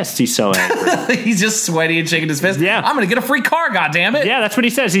his fist. He's so angry. He's just sweaty and shaking his fist. Yeah. I'm going to get a free car, goddammit. Yeah, that's what he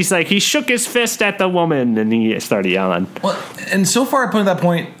says. He's like, he shook his fist at the woman and he started yelling. Well, and so far up until that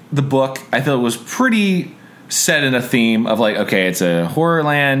point, the book, I feel, was pretty set in a theme of like, okay, it's a horror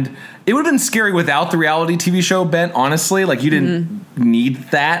land. It would have been scary without the reality TV show bent, honestly. Like, you didn't need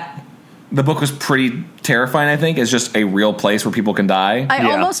that. The book was pretty terrifying, I think. It's just a real place where people can die.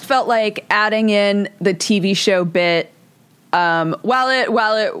 I almost felt like adding in the TV show bit, while it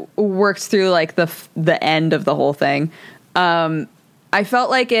works through like the end of the whole thing. I felt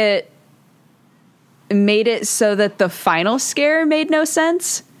like it made it so that the final scare made no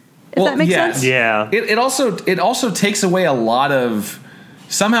sense. If that makes sense. Yeah. It also takes away a lot of,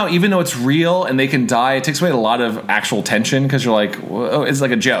 somehow, even though it's real and they can die, it takes away a lot of actual tension because you're like, whoa, it's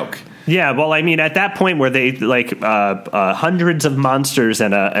like a joke. Yeah, well, I mean, at that point where they like hundreds of monsters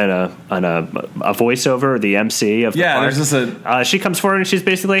and a voiceover, the MC of the park, there's this she comes forward and she's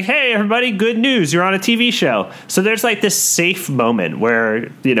basically like, "Hey, everybody, good news! You're on a TV show." So there's like this safe moment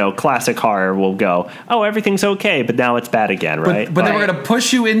where classic horror will go, "Oh, everything's okay," but now it's bad again, right? But then we're going to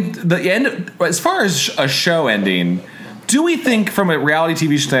push you in the end. As far as a show ending, do we think from a reality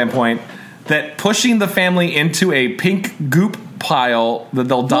TV standpoint that pushing the family into a pink goop pile that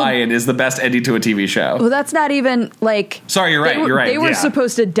they'll die in is the best ending to a TV show? Well, that's not even like. Sorry, you're right. You're right. They were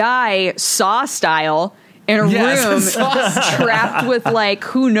supposed to die Saw style in a room trapped with like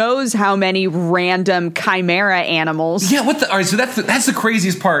who knows how many random chimera animals. Yeah. All right. So that's the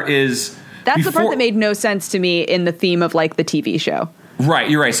craziest part. Is that's the part that made no sense to me in the theme of like the TV show. Right.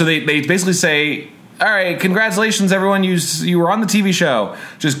 You're right. So they basically say, all right, congratulations, everyone. You were on the TV show.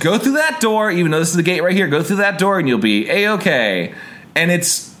 Just go through that door, even though this is the gate right here. Go through that door, and you'll be A-okay. And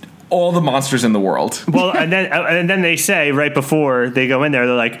it's all the monsters in the world. Well, and then they say right before they go in there,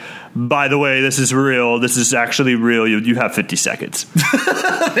 they're like, "By the way, this is real. This is actually real. You have 50 seconds."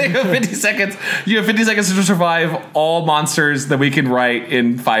 They go 50 seconds. You have 50 seconds to survive all monsters that we can write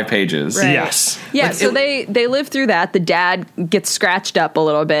in 5 pages. Right. Yes. Yeah, Like, so they live through that. The dad gets scratched up a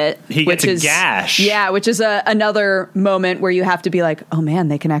little bit. He gets a gash. Yeah, which is another moment where you have to be like, oh man,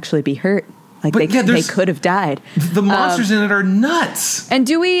 they can actually be hurt. Like they could have died. The monsters in it are nuts. And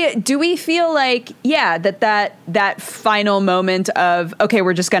do we feel like, yeah, that final moment of, okay,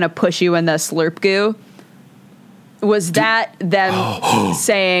 we're just going to push you in the slurp goo, was that them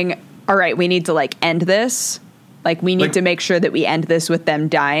saying, all right, we need to like end this? Like we need to make sure that we end this with them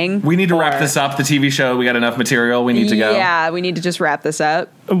dying. We need to wrap this up. The TV show, we got enough material. We need to go. Yeah, we need to just wrap this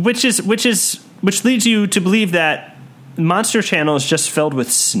up. Which leads you to believe that Monster Channel is just filled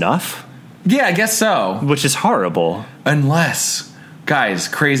with snuff. Yeah, I guess so. Which is horrible. Unless, guys,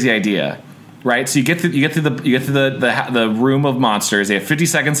 crazy idea, right? So you get through the room of monsters. They have 50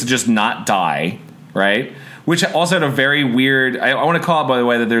 seconds to just not die, right? Which also had a very weird. I want to call it, by the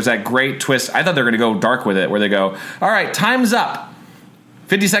way, that there's that great twist. I thought they were going to go dark with it, where they go, "All right, time's up.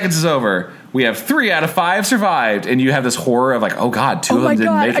 50 seconds is over. We have 3 out of 5 survived," and you have this horror of like, "Oh God, 2 of them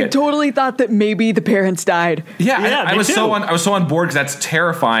didn't make it." I totally thought that maybe the parents died. Yeah, I was so on board because that's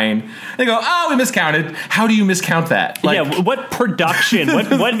terrifying. They go, "Oh, we miscounted." How do you miscount that? Like, yeah, what production?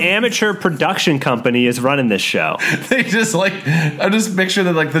 what amateur production company is running this show? They just like, I'm just picturing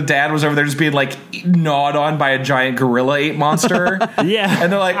that like the dad was over there just being like gnawed on by a giant gorilla ape monster. Yeah, and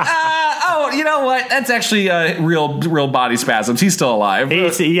they're like, oh, you know what? That's actually real body spasms. He's still alive.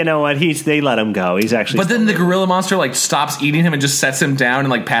 You know what? They let him go. He's actually. But then the gorilla monster like stops eating him and just sets him down and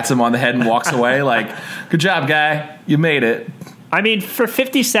like pats him on the head and walks away. Like, good job, guy. You made it. I mean, for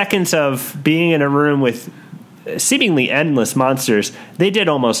 50 seconds of being in a room with seemingly endless monsters, they did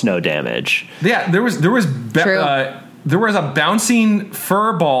almost no damage. Yeah, there was a bouncing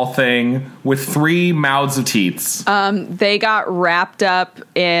fur ball thing with 3 mouths of teats. They got wrapped up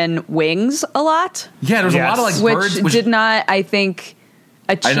in wings a lot. Yeah, there was a lot of like birds, which did not, I think,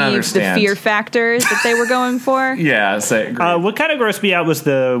 achieve the fear factors that they were going for. Yeah, what kind of grossed me out was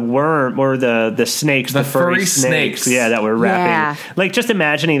the worm or the snakes, the furry snakes. Yeah, that were wrapping. Yeah. Like just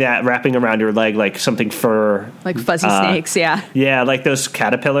imagining that wrapping around your leg like something fur. Like fuzzy snakes, yeah. Yeah, like those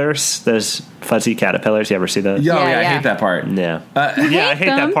caterpillars, those fuzzy caterpillars. You ever see those? Yeah, I hate that part. Yeah. I hate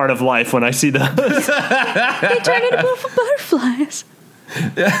that part of life when I see those. They turn into butterflies.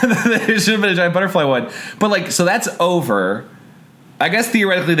 There should have been a giant butterfly one. But like, so that's over. I guess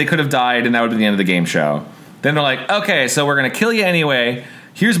theoretically they could have died, and that would be the end of the game show. Then they're like, okay, so we're going to kill you anyway.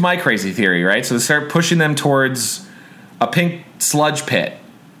 Here's my crazy theory, right? So they start pushing them towards a pink sludge pit.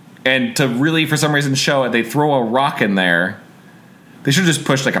 And to really, for some reason, show it, they throw a rock in there. They should have just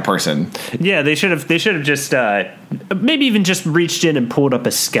pushed like a person. Yeah, they should have just maybe even just reached in and pulled up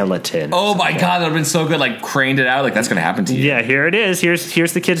a skeleton. Oh my god, that would have been so good. Like craned it out. Like that's going to happen to you. Yeah, here it is.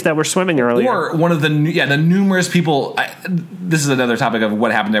 Here's the kids that were swimming earlier. Or one of the numerous people. This is another topic of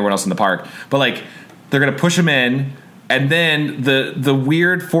what happened to everyone else in the park. But like they're going to push them in, and then the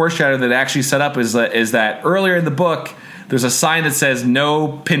weird foreshadow that actually set up is that earlier in the book. There's a sign that says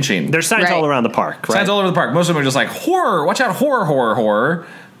no pinching. There's signs all around the park. Right? Signs all over the park. Most of them are just like horror. Watch out, horror, horror, horror,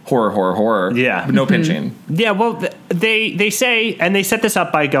 horror, horror, horror. Yeah, but no pinching. Yeah, well, they say, and they set this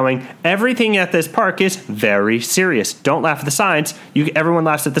up by going, everything at this park is very serious. Don't laugh at the signs. Everyone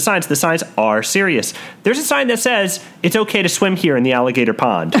laughs at the signs. The signs are serious. There's a sign that says it's okay to swim here in the alligator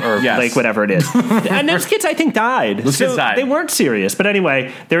pond or like whatever it is. And those kids, I think, died. Those kids died. They weren't serious, but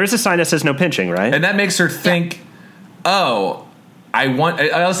anyway, there is a sign that says no pinching, right? And that makes her think. Yeah. Oh, I also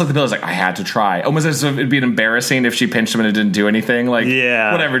looked at the bill. I was like, I had to try. Almost as if it'd be embarrassing if she pinched them and it didn't do anything. Like,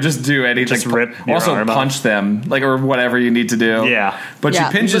 whatever, just do anything. Just rip your also arm punch off. Them, like, or whatever you need to do. Yeah, but she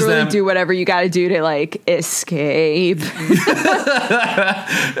pinches them. Do whatever you got to do to like escape.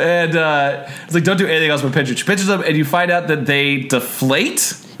 And it's like, don't do anything else but pinch it. She pinches them, and you find out that they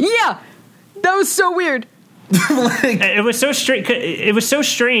deflate. Yeah, that was so weird. It was so strange. It was so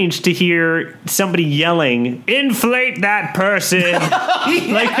strange to hear somebody yelling, "Inflate that person!"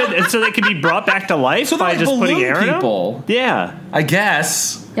 So they could be brought back to life by just putting air in them. Yeah, I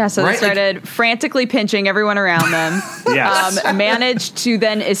guess. Yeah, so they started frantically pinching everyone around them. Yes. Managed to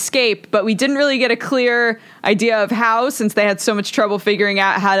then escape, but we didn't really get a clear idea of how, since they had so much trouble figuring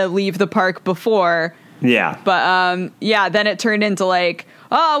out how to leave the park before. Yeah, but then it turned into like,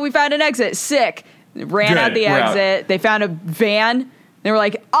 oh, we found an exit. Sick. Ran out the exit. They found a van. They were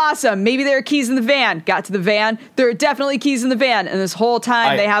like, awesome. Maybe there are keys in the van. Got to the van. There are definitely keys in the van. And this whole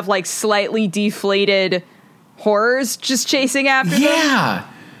time they have like slightly deflated horrors just chasing after them. Yeah.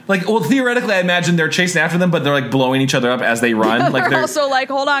 Like, well, theoretically, I imagine they're chasing after them, but they're like blowing each other up as they run. Like they're also like,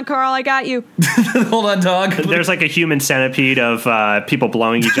 hold on, Carl, I got you. Hold on, dog. There's like a human centipede of people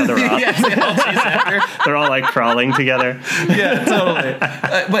blowing each other up. They're all like crawling together. Yeah, totally.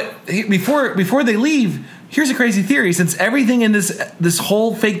 But before they leave, here's a crazy theory. Since everything in this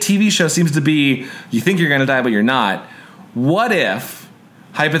whole fake TV show seems to be, you think you're going to die, but you're not. What if,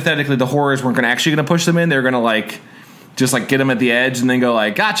 hypothetically, the horrors weren't actually going to push them in? They're going to like just like get them at the edge and then go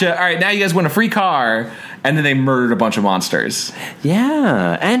like, gotcha, all right, now you guys win a free car. And then they murdered a bunch of monsters.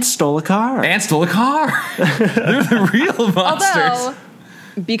 Yeah, and stole a car. They're the real monsters. Although,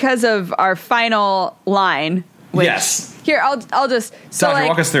 because of our final line, which, here, I'll just... So Doctor, like,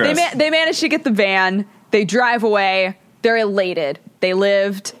 walk us through they managed to get the van, they drive away, they're elated. They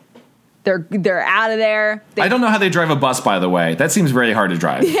lived... They're out of there. I don't know how they drive a bus, by the way. That seems very hard to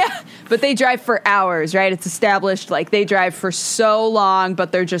drive. Yeah, but they drive for hours, right? It's established, like, they drive for so long,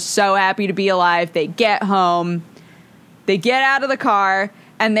 but they're just so happy to be alive. They get home, they get out of the car,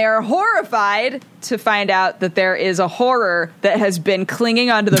 and they're horrified to find out that there is a horror that has been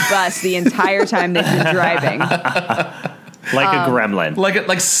clinging onto the bus the entire time they've been driving. Like a gremlin.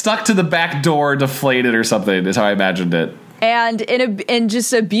 Like stuck to the back door, deflated or something, is how I imagined it. And in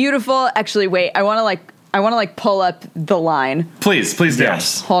just a beautiful, actually, wait, I want to pull up the line. Please do.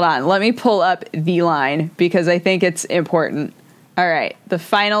 Yes. Hold on, let me pull up the line because I think it's important. All right, the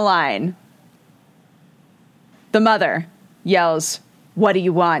final line. The mother yells, "What do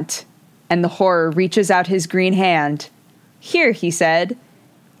you want?" And the horror reaches out his green hand. "Here," he said.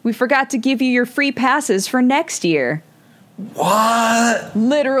 "We forgot to give you your free passes for next year." What?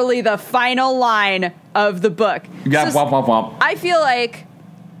 Literally the final line of the book. You got womp, womp, womp. I feel like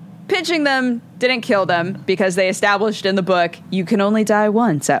pinching them didn't kill them because they established in the book you can only die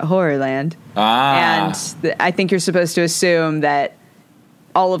once at Horrorland. And I think you're supposed to assume that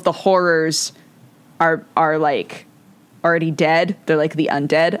all of the horrors are like already dead. They're like the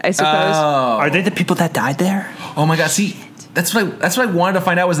undead, I suppose. Oh. Are they the people that died there? Oh my god, see, that's what I wanted to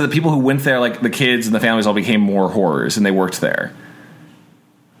find out was that the people who went there, like the kids and the families, all became more horrors and they worked there.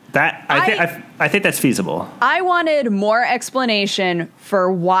 That I think that's feasible. I wanted more explanation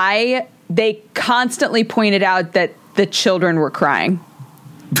for why they constantly pointed out that the children were crying.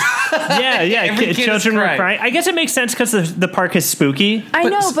 Yeah, children were crying. I guess it makes sense because the park is spooky. I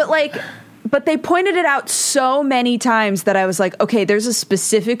know, but they pointed it out so many times that I was like, okay, there's a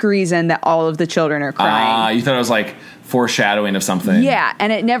specific reason that all of the children are crying. You thought it was like foreshadowing of something. Yeah,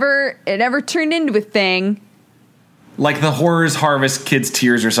 and it never turned into a thing. Like the horrors harvest kids'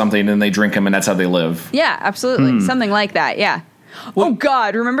 tears or something, and they drink them, and that's how they live. Yeah, absolutely. Something like that. Yeah. Oh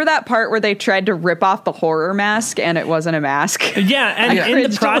God! Remember that part where they tried to rip off the horror mask and it wasn't a mask? Yeah, and in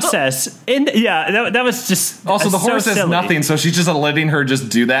the process, that was just Also, the horror says silly. nothing, so she's just letting her just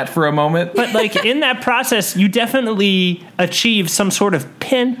do that for a moment. But like in that process, you definitely achieve some sort of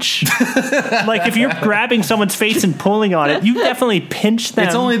pinch. Like if you're grabbing someone's face and pulling on it, you definitely pinch them.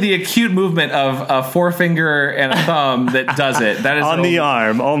 It's only the acute movement of a forefinger and a thumb that does it. That is on the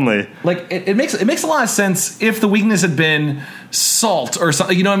arm only. Like it makes a lot of sense if the weakness had been salt or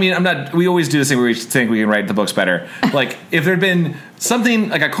something. You know what I mean? We always do this thing where we think we can write the books better. Like if there'd been something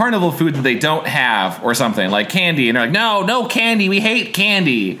like a carnival food that they don't have or something like candy, and they're like, no candy, we hate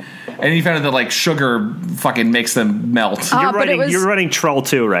candy. And you found out that like sugar fucking makes them melt. You're running Troll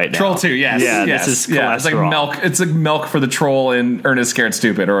 2 right now. Troll 2, yes. Yeah, yes, this is yeah. It's like milk. It's like milk for the troll in Ernest Scared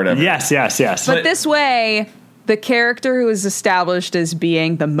Stupid or whatever. Yes. But this way, the character who is established as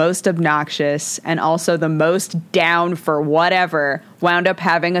being the most obnoxious and also the most down for whatever wound up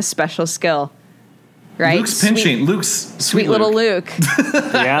having a special skill. Right? Luke's pinching. Luke's sweet little Luke.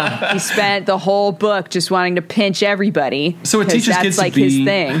 Yeah. He spent the whole book just wanting to pinch everybody. So it teaches kids like to be his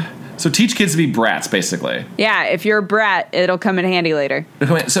thing. So teach kids to be brats, basically. Yeah, if you're a brat, it'll come in handy later.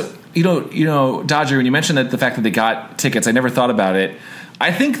 So you know, Dodger, when you mentioned that the fact that they got tickets, I never thought about it.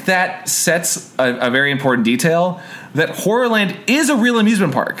 I think that sets a very important detail that Horrorland is a real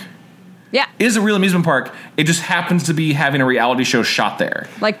amusement park. Yeah. Is a real amusement park. It just happens to be having a reality show shot there.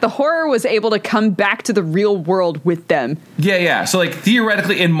 Like the horror was able to come back to the real world with them. Yeah. So like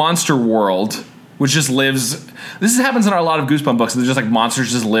theoretically in Monster World, which just lives. This happens in a lot of Goosebumps books. They're just like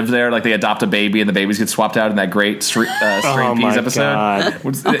monsters just live there. Like they adopt a baby and the babies get swapped out in that great Strain Peas episode.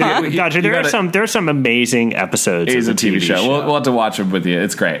 Gotcha. There are some amazing episodes. It's a TV show. We'll have to watch them with you.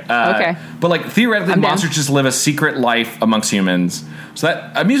 It's great. Okay. But like theoretically, I'm monsters down. just live a secret life amongst humans. So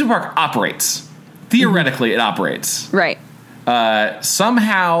that amusement park operates. Theoretically, it operates. Right.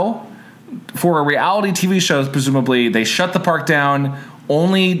 Somehow, for a reality TV show, presumably, they shut the park down,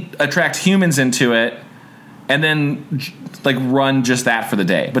 only attract humans into it, and then like run just that for the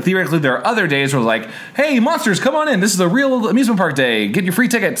day. But theoretically, there are other days where like, hey, monsters, come on in. This is a real amusement park day. Get your free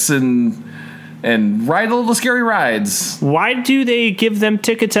tickets and ride a little scary rides. Why do they give them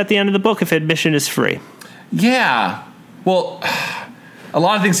tickets at the end of the book if admission is free? Yeah. Well, a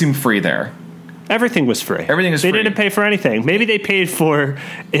lot of things seem free there. Everything was free. Everything is free. free. They didn't pay for anything. Maybe they paid for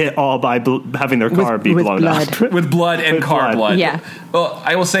it all by having their car be blown blood. up. With blood and With car blood. Yeah. Well,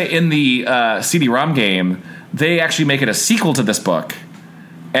 I will say in the CD-ROM game, they actually make it a sequel to this book.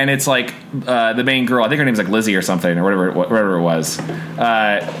 And it's like the main girl, I think her name's like Lizzie or something, or whatever it was.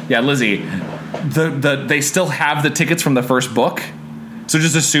 Lizzie. They still have the tickets from the first book. So it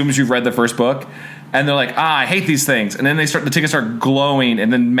just assumes you've read the first book. And they're like, I hate these things. And then the tickets start glowing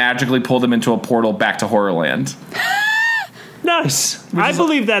and then magically pull them into a portal back to Horrorland. Nice. I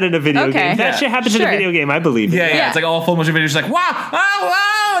believe that in a video game. That shit happens in a video game. I believe it. Yeah. It's like all full motion videos. Like, wow, oh,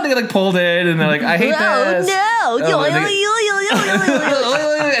 wow. And they get like pulled in and they're like, I hate this. No.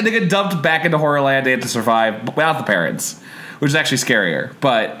 And they get dumped back into Horrorland. They have to survive without the parents, which is actually scarier.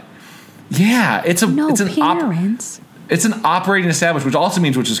 But yeah, it's an operating establishment, which also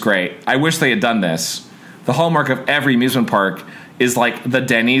means, which is great. I wish they had done this. The hallmark of every amusement park is like the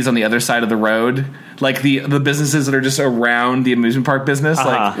Denny's on the other side of the road, like the businesses that are just around the amusement park business.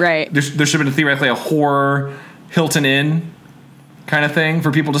 Like, right. There should have been theoretically a horror Hilton Inn kind of thing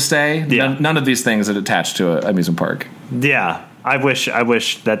for people to stay. Yeah. None of these things are attached to an amusement park. Yeah. I wish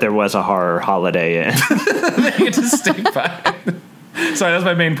that there was a horror Holiday Inn. They get to stay by. Sorry, that's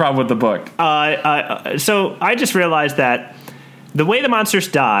my main problem with the book. So I just realized that the way the monsters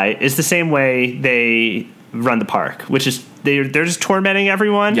die is the same way they run the park, which is they're just tormenting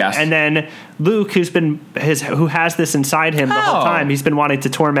everyone. Yes. And then Luke, who has this inside him the whole time, he's been wanting to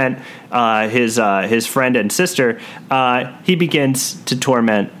torment his friend and sister. He begins to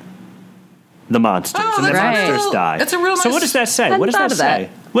torment the monsters, and the monsters die. That's a real nice. So what does that say? What does that say?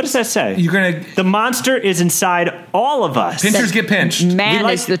 What does that say? The monster is inside all of us. Pinchers get pinched. Man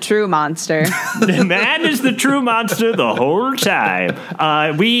is the true monster. The man is the true monster the whole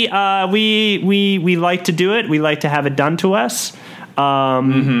time. We like to do it. We like to have it done to us.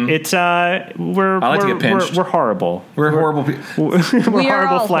 It's I like to get pinched. We're horrible. We're horrible people. We're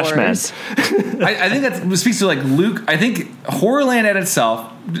horrible flesh men. I think that speaks to like Luke. I think Horrorland at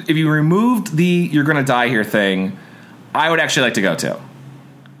itself, if you removed the "you're going to die here" thing, I would actually like to go to.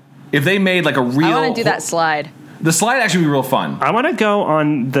 If they made like a real, I want to do that slide. The slide actually would be real fun. I want to go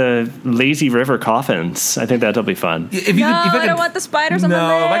on the lazy river coffins. I think that'll be fun. If No, I don't want the spiders on the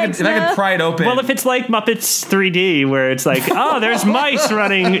legs. if I could pry it open. Well, if it's like Muppets 3D, where it's like, oh, there's mice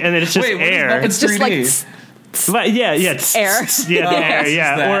running, and it's just Wait, what is air. Muppets It's just 3D? But yeah, air. Yeah, the air,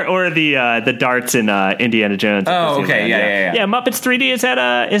 yeah, that. or the darts in Indiana Jones. Oh, okay, yeah. Yeah, Muppets 3D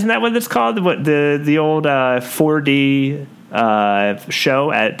isn't that what it's called? What the old 4D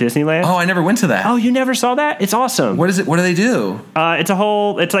show at Disneyland? Oh, I never went to that. Oh, you never saw that? It's awesome. What is it? What do they do?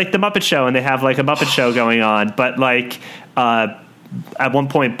 It's like the Muppet Show, and they have like a Muppet Show going on, but like at one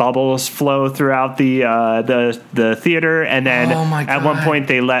point bubbles flow throughout the theater, and then Oh my at one God. point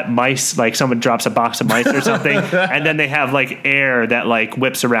they let mice, like someone drops a box of mice or something, and then they have like air that like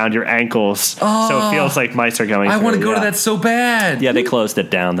whips around your ankles, so it feels like mice are going. I want to through, go to that so bad. Yeah, they closed it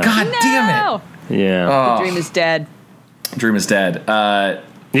down though. God damn No. Yeah, The dream is dead. it. Dream is dead.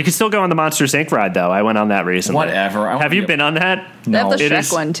 you can still go on the Monsters Inc. ride though. I went on that recently. Whatever. I Have you wanna been on that? They have the It Shrek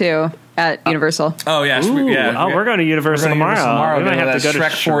is- one too at Universal. Oh yeah, Ooh, yeah. we're going to Universal We're going to tomorrow. We might Go have to go to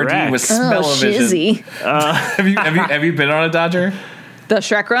Shrek 4D with smell-o-vision. shizzy. Have you been on a Dodger? The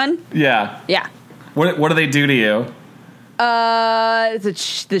Shrek run? Yeah. Yeah. What do they do to you?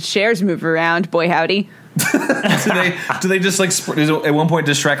 The chairs move around. Boy, howdy. Do they just like at one point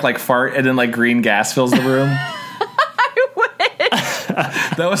does Shrek like fart and then like green gas fills the room?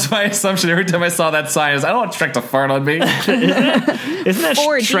 That was my assumption every time I saw that sign. Is I don't want Shrek to fart on me. Isn't that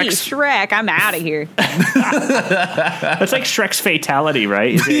 4D Shrek's? Shrek, I'm out of here. That's like Shrek's fatality,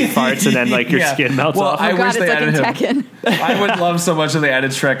 right? Is it farts and then like your Yeah. skin melts Well, off? I Oh God, wish it's they like in added him. Tekken. I would love so much if they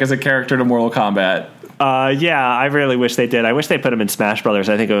added Shrek as a character to Mortal Kombat. Yeah, I really wish they did. I wish they put him in Smash Brothers.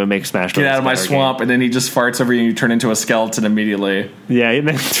 I think it would make Smash Get Brothers out of my a better swamp, and then he just farts over you and you turn into a skeleton immediately. game. Yeah, and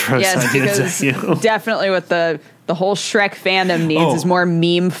then throws Yes, onions because at you. definitely what the whole Shrek fandom needs Oh. is more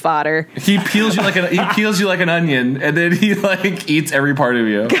meme fodder. He peels you like an onion, and then he like eats every part of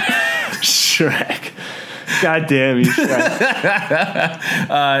you. Shrek. God damn you, Shrek.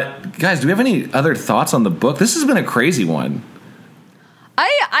 Guys, do we have any other thoughts on the book? This has been a crazy one.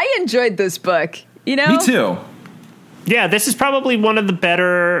 I enjoyed this book. You know? Me too. Yeah, this is probably one of the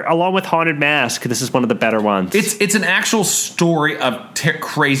better, along with Haunted Mask, this is one of the better ones. It's an actual story of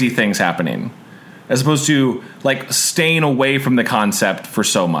crazy things happening, as opposed to like staying away from the concept for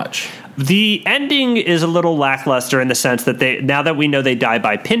so much. The ending is a little lackluster in the sense that now that we know they die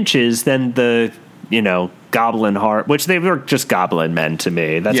by pinches, then the, goblin heart, which they were just goblin men to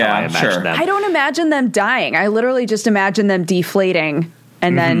me. That's how I imagine sure. them. I don't imagine them dying. I literally just imagine them deflating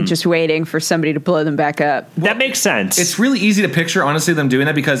and then just waiting for somebody to blow them back up. That makes sense. It's really easy to picture, honestly, them doing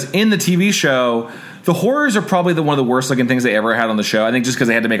that because in the TV show, the horrors are probably one of the worst looking things they ever had on the show. I think just because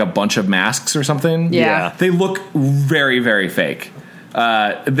they had to make a bunch of masks or something. Yeah. They look very, very fake.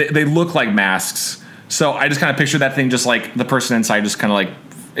 They look like masks. So I just kind of picture that thing just like the person inside just kind of like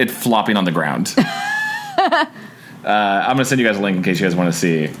it flopping on the ground. I'm going to send you guys a link in case you guys want to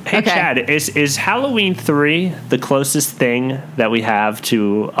see. Hey, Okay. Chad, is Halloween 3 the closest thing that we have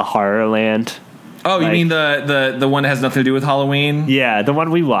to a horror land? Oh, you Like- mean the one that has nothing to do with Halloween? Yeah, the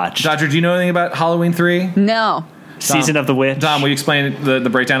one we watched. Dodger, do you know anything about Halloween 3? No. Season of the Witch. Dom, will you explain the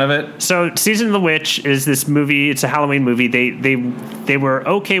breakdown of it? So, Season of the Witch is this movie. It's a Halloween movie. They were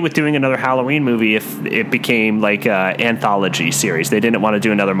okay with doing another Halloween movie if it became like an anthology series. They didn't want to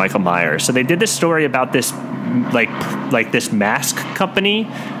do another Michael Myers, so they did this story about this like this mask company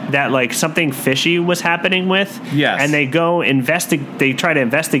that like something fishy was happening with. Yes. and they go They try to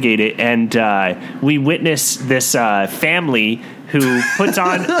investigate it, and we witness this family who puts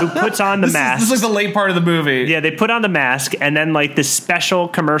on the mask. This is like the late part of the movie. Yeah, they put on the mask, and then like this special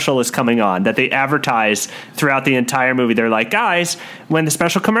commercial is coming on that they advertise throughout the entire movie. They're like, guys, when the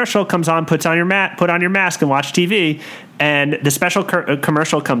special commercial comes on, put on your mask and watch TV. And the special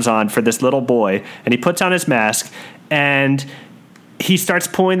commercial comes on for this little boy, and he puts on his mask, and he starts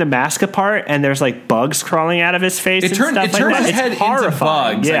pulling the mask apart, and there's like bugs crawling out of his face. It turns like his that. head It's into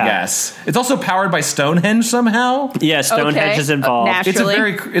horrifying. bugs, Yeah. I guess. It's also powered by Stonehenge somehow. Yeah, Stonehenge Okay. is involved.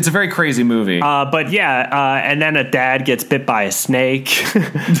 Naturally. It's a very crazy movie. But yeah, and then a dad gets bit by a snake.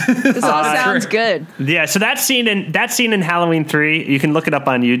 This all sounds good. Yeah, so that scene in Halloween 3, you can look it up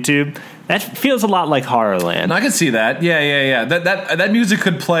on YouTube. That feels a lot like Horrorland. And I can see that. Yeah. That music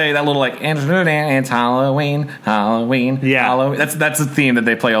could play that little like it's Halloween. Yeah. Halloween. That's the theme that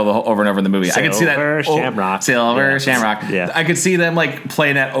they play over and over in the movie. I can see that. Silver Shamrock. Silver Yeah. Shamrock. Yeah. I could see them like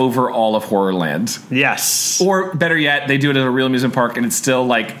playing that over all of Horrorland. Yes. Or better yet, they do it at a real amusement park and it's still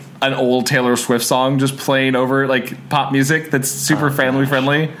like an old Taylor Swift song just playing over like pop music that's super family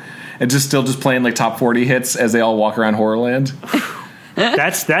friendly and just playing like top 40 hits as they all walk around Horrorland.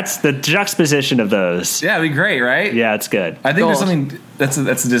 That's the juxtaposition of those. Yeah, it'd be great, right? Yeah, it's good. I think there's Gold. something that's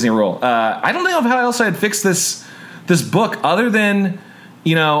a Disney rule. I don't know how else I'd fix this book other than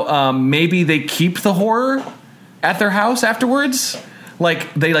maybe they keep the horror at their house afterwards.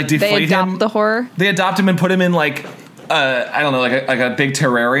 Like they deflate They adopt him. the horror. They adopt him and put him in like I don't know, like a big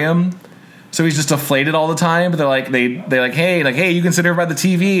terrarium. So he's just deflated all the time. But they're like hey, you can sit over by the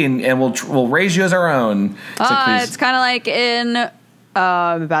TV and we'll raise you as our own. It's kind of like in.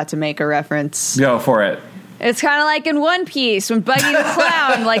 I'm about to make a reference. Go for it. It's kind of like in One Piece when Buggy the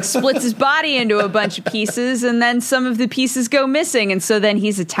Clown like splits his body into a bunch of pieces, and then some of the pieces go missing, and so then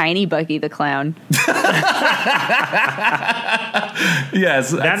he's a tiny Buggy the Clown.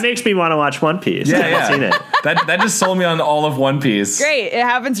 Yes, That makes me want to watch One Piece. Yeah, I haven't yeah. seen it. that just sold me on all of One Piece. Great, it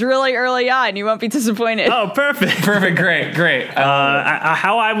happens really early on. You won't be disappointed. Oh, perfect. Perfect, great.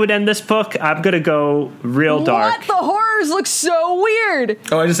 How I would end this book, I'm going to go real dark. What? The horrors look so weird.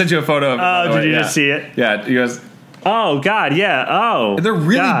 Oh, I just sent you a photo of it. by the Oh, way. did you Yeah. just see it? Yeah, you guys. Oh, God, yeah. Oh. They're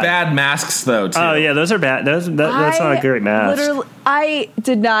really God. bad masks, though, too. Oh, yeah, those are bad. That's not a great mask. Literally, I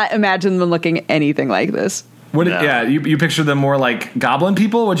did not imagine them looking anything like this. What? No. Yeah, you pictured them more like goblin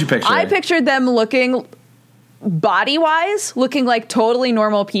people? What'd you picture? I pictured them looking body-wise, looking like totally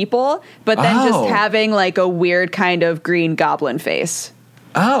normal people, but then Oh. just having like a weird kind of green goblin face.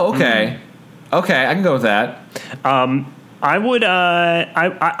 Oh, okay. Okay, I can go with that. I would.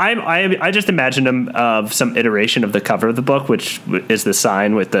 I just imagined him of some iteration of the cover of the book, which is the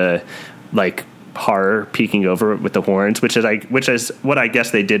sign with the like horror peeking over with the horns, which is what I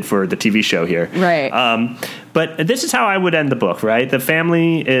guess they did for the TV show here, Right. But this is how I would end the book, right? The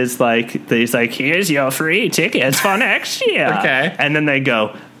family is like, here's your free tickets for next year. Okay. And then they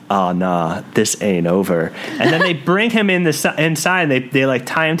go, oh, nah, this ain't over. And then they bring him inside, and they like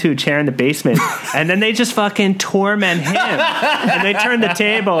tie him to a chair in the basement, and then they just fucking torment him. And they turn the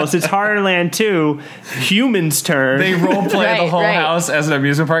tables. It's Horrorland 2, humans turn. They role play the Right, whole right. house as an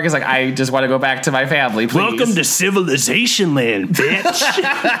amusement park. It's like, I just want to go back to my family, please. Welcome to Civilization Land,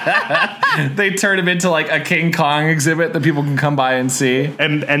 bitch. They turn him into like a King Kong exhibit that people can come by and see.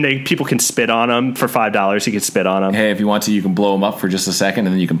 and people can spit on him for $5. You can spit on him. Hey, if you want to, you can blow him up for just a second,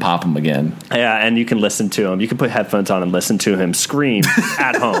 and then you can pop him again. Yeah, and you can listen to him. You can put headphones on and listen to him scream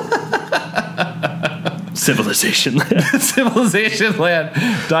at home. Civilization Land. Civilization Land.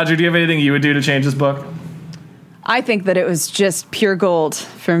 Dodger, do you have anything you would do to change this book? I think that it was just pure gold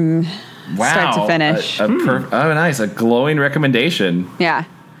from start to finish. Oh, nice. A glowing recommendation. Yeah.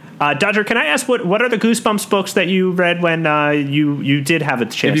 Dodger, can I ask what are the Goosebumps books that you read when you did have a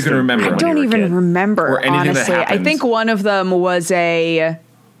chance? If you can to remember. read I when you don't were a even kid? remember, Or anything that honestly. I happened. think one of them was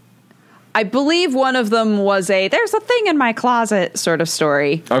I believe one of them was there's a thing in my closet sort of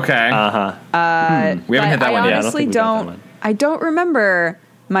story. Okay. Uh huh. We haven't hit that I one yet. honestly think we got that one. I don't remember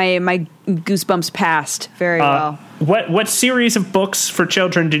my Goosebumps past very well. What series of books for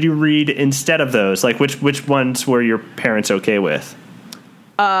children did you read instead of those? Like which ones were your parents okay with?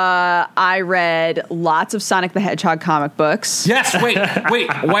 I read lots of Sonic the Hedgehog comic books. Yes, wait.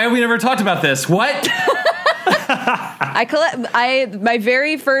 Why have we never talked about this? What? My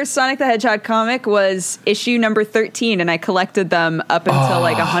very first Sonic the Hedgehog comic was issue number 13, and I collected them up until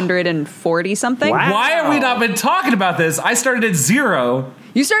like 140 something. Wow. Why have we not been talking about this? I started at 0.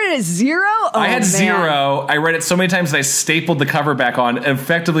 You started at 0? Oh, I had man. 0. I read it so many times that I stapled the cover back on,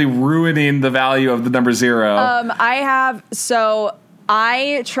 effectively ruining the value of the number 0.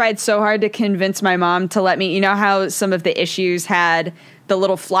 I tried so hard to convince my mom to let me. You know how some of the issues had the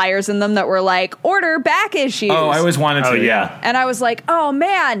little flyers in them that were like, order back issues. Oh, I always wanted to. Oh, yeah. And I was like, oh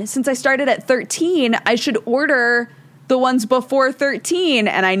man, since I started at 13, I should order the ones before 13.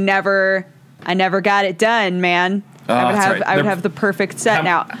 And I never got it done, man. I would have the perfect set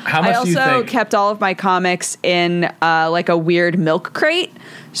now. How much I do you also think? kept all of my comics in like a weird milk crate.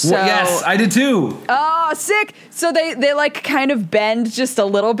 So, Well, yes, I did too. oh, sick. So they like kind of bend just a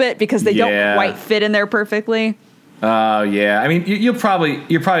little bit because they Yeah. don't quite fit in there perfectly. Oh, yeah. I mean, you're probably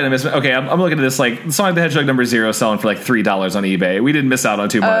gonna miss it. Okay, I'm looking at this like Sonic the Hedgehog number 0 selling for like $3 on eBay. We didn't miss out on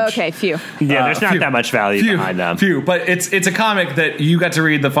too much. Okay, phew. Yeah, there's not Phew. that much value behind them. Few, but it's a comic that you got to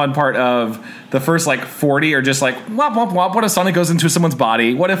read the fun part of. The first like 40 are just like womp womp womp. What if Sonic goes into someone's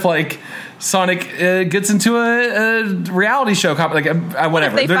body? What if like Sonic gets into a reality show? Like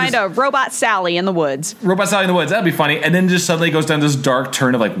whatever. They They're find just- a robot Sally in the woods. Robot Sally in the woods. That'd be funny. And then just suddenly goes down this dark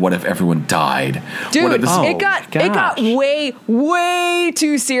turn of like, what if everyone died? Dude, What if this- it got way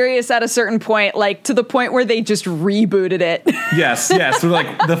too serious at a certain point, like to the point where they just rebooted it. Yes. So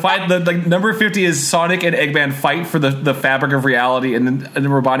like the fight, the number 50 is Sonic and Eggman fight for the fabric of reality, and then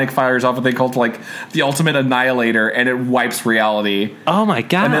Robotnik fires off what they called like the ultimate annihilator, and it wipes reality. Oh my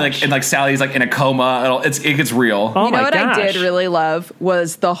god! And like Sally's like in a coma. It gets real. Oh you know my what gosh. I did really love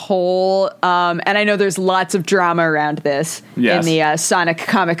was the whole, and I know there's lots of drama around this Yes. in the Sonic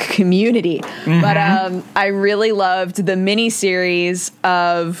comic community, but I really loved the miniseries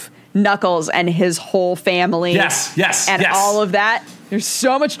of Knuckles and his whole family. Yes, and all of that. There's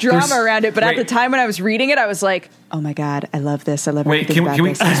so much drama around it, but at wait. the time when I was reading it, I was like, "Oh my god, I love this! I love Wait, everything about can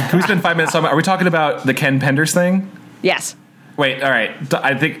we this." spend 5 minutes talking about? Are we talking about the Ken Penders thing? Yes. Wait, all right.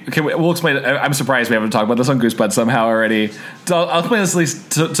 I think we'll explain it. I'm surprised we haven't talked about this on Goosebud somehow already. So I'll explain this at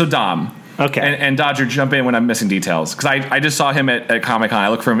least. So Dom. Okay. And Dodger, jump in when I'm missing details, because I just saw him at Comic-Con. I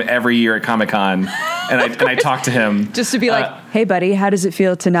look for him every year at Comic-Con, and I talk to him Just to be like, "Hey, buddy, how does it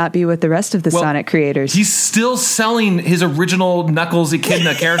feel to not be with the rest of the Sonic creators?" He's still selling his original Knuckles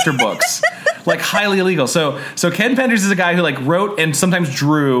Echidna character books, like highly illegal. So Ken Penders is a guy who like wrote and sometimes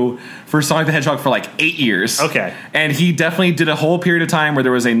drew for Sonic the Hedgehog for like 8 years. Okay. And he definitely did a whole period of time where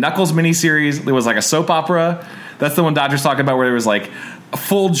there was a Knuckles miniseries. There was like a soap opera. That's the one Dodger's talking about, where there was like a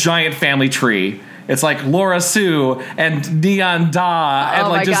full giant family tree. It's like Laura Sue and Neon Da. And Oh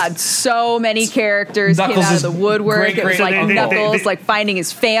like my god, so many characters came Knuckles out of is the woodwork. great, It was great like uncle. Knuckles, like finding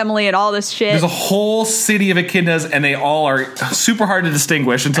his family and all this shit. There's a whole city of echidnas, and they all are super hard to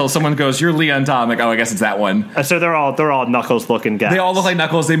distinguish until someone goes, "You're Leon Da." I'm like, "Oh, I guess it's that one." So they're all Knuckles looking guys. They all look like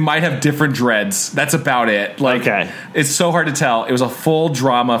Knuckles. They might have different dreads. That's about it. Like, Okay. It's so hard to tell. It was a full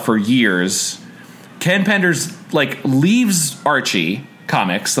drama for years. Ken Penders like leaves Archie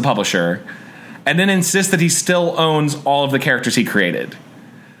Comics, the publisher, and then insists that he still owns all of the characters he created.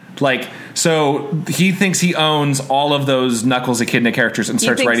 Like, so he thinks he owns all of those Knuckles Echidna characters and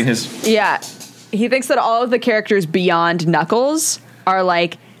starts writing his. Yeah. He thinks that all of the characters beyond Knuckles are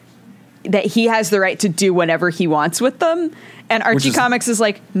like that he has the right to do whatever he wants with them. And Archie Comics is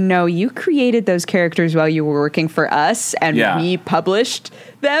like, "No, you created those characters while you were working for us, and we published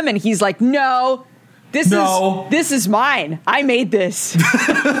them." And he's like, "No. This is mine. I made this.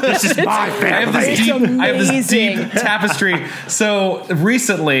 This is my family. I have this deep tapestry." So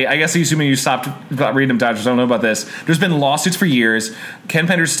recently, I guess assuming you stopped reading them, Dodgers, I don't know about this. There's been lawsuits for years. Ken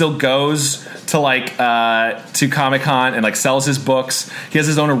Penders still goes to like to Comic-Con and like sells his books. He has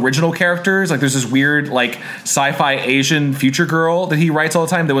his own original characters. Like there's this weird like sci-fi Asian future girl that he writes all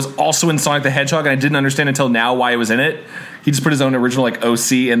the time that was also in Sonic the Hedgehog, and I didn't understand until now why it was in it. He just put his own original like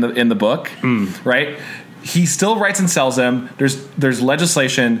OC in the book, right? He still writes and sells them. There's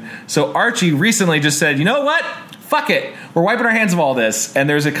legislation. So Archie recently just said, "You know what? Fuck it. We're wiping our hands of all this." And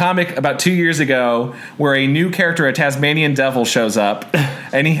there's a comic about 2 years ago where a new character, a Tasmanian devil, shows up,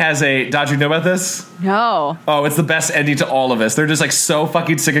 and he has a. Dodger, you know about this? No. Oh, it's the best ending to all of us. They're just like so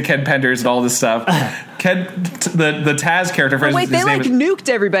fucking sick of Ken Penders and all this stuff. The Taz character. For Wait, they like nuked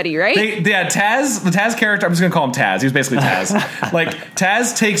everybody, right? the Taz character, I'm just gonna call him Taz. He was basically Taz. Like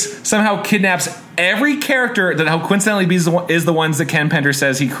Taz somehow kidnaps every character that how coincidentally is the ones that Ken Penders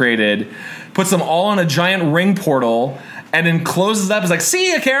says he created, puts them all on a giant ring portal, and then closes it up. Is like,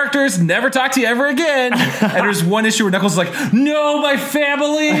 "See ya, characters. Never talk to you ever again." And there's one issue where Knuckles is like, "No, my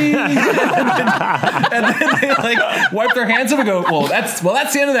family," and then they like wipe their hands up and go, "Well, that's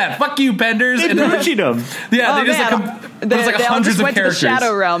the end of that. Fuck you, Penders." They and purged them. Yeah, Oh, they just man. there's like They all hundreds just of went characters. to the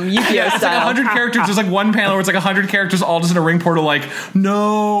Shadow Realm, Yu-Gi-Oh Yeah, it's like style. 100 characters. There's like one panel where it's like 100 characters all just in a ring portal, like,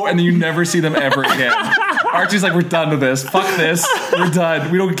 "No," and then you never see them ever again. Archie's like, "We're done with this. Fuck this. We're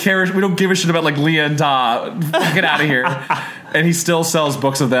done. We don't care. We don't give a shit about like Leon Da. Get out of here." And he still sells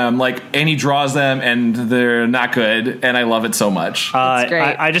books of them, like, and he draws them, and they're not good. And I love it so much. That's great.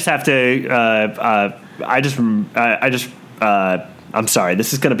 I just have to. I'm sorry.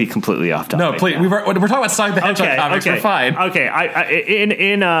 This is going to be completely off topic. No, please. now. We're talking about Sonic the Hedgehog comics. We're fine. Okay.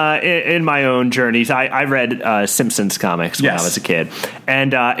 In my own journeys, I read Simpsons comics when I was a kid,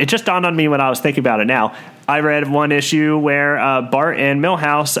 and it just dawned on me when I was thinking about it now. I read one issue where Bart and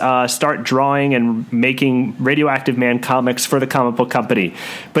Milhouse start drawing and making Radioactive Man comics for the comic book company.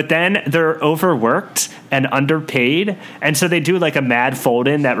 But then they're overworked and underpaid. And so they do like a mad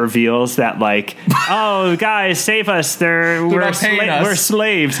fold-in that reveals that like, "Oh, guys, save us. We're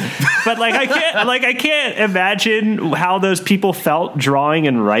slaves." But like I can't imagine how those people felt drawing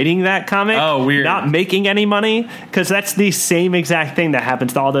and writing that comic. Oh, weird. Not making any money, because that's the same exact thing that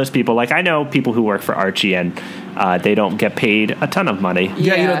happens to all those people. Like I know people who work for Archie and they don't get paid a ton of money.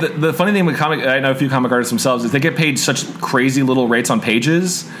 Yeah, you know, the funny thing with I know a few comic artists themselves, is they get paid such crazy little rates on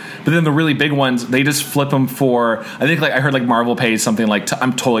pages, but then the really big ones, they just flip them for, I think like I heard like Marvel pays something like,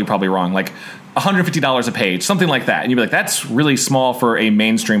 I'm totally probably wrong, like $150 a page, something like that. And you'd be like, that's really small for a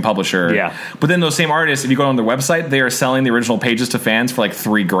mainstream publisher. Yeah. But then those same artists, if you go on their website, they are selling the original pages to fans for like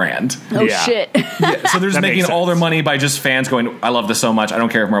 $3,000. Oh, Yeah. shit. Yeah, so they're just That making makes all their sense. money by just fans going, I love this so much. I don't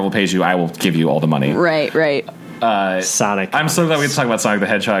care if Marvel pays you. I will give you all the money. Right, right. Sonic. I'm so glad we get to talk about Sonic the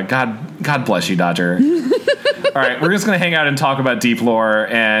Hedgehog. God bless you, Dodger. All right, we're just going to hang out and talk about deep lore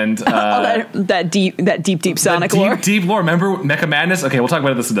and that deep Sonic lore. deep lore. Remember Mecha Madness? Okay, we'll talk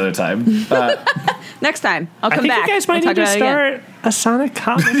about this another time. Next time, I'll I come think back. you guys might We'll need talk to about it again. start a Sonic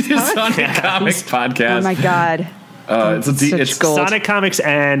Comics Sonic podcast. Comics podcast. Oh my god. It's gold. Sonic Comics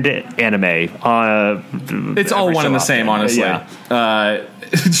and anime. It's all every one so and the same, often. honestly. Yeah.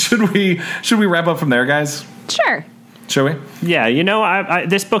 Should we wrap up from there, guys? Sure. Shall we? Yeah, I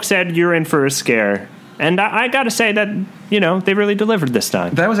this book said you're in for a scare. And I got to say that, they really delivered this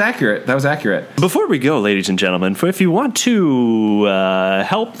time. That was accurate. Before we go, ladies and gentlemen, if you want to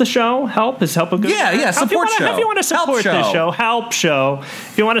help the show, help a good. Yeah, support show. If you want to support Help the show. show, help show.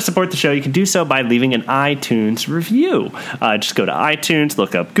 If you want to support the show, you can do so by leaving an iTunes review. Just go to iTunes,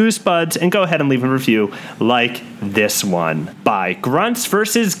 look up Goosebuds, and go ahead and leave a review like this one by Grunts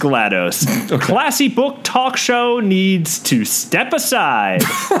vs. GLaDOS. Classy book talk show needs to step aside.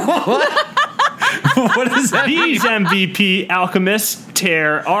 What is that? These MVP alchemists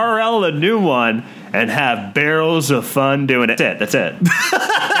tear RL a new one and have barrels of fun doing it. That's it.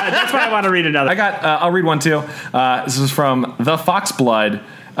 That's why I want to read another. I'll read one too. This is from The Foxblood.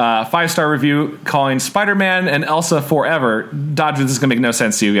 5-star review calling Spider-Man and Elsa forever. Dodger, this is going to make no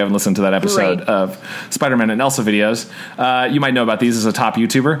sense to you. You haven't listened to that episode Right. of Spider-Man and Elsa videos. You might know about these as a top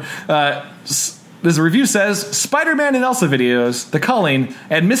YouTuber. This review says, Spider-Man and Elsa videos, The Culling,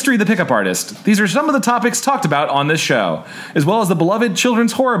 and Mystery the Pickup Artist. These are some of the topics talked about on this show, as well as the beloved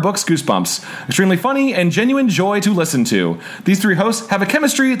children's horror books Goosebumps. Extremely funny and genuine joy to listen to. These three hosts have a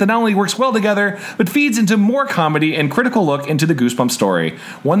chemistry that not only works well together, but feeds into more comedy and critical look into the Goosebumps story.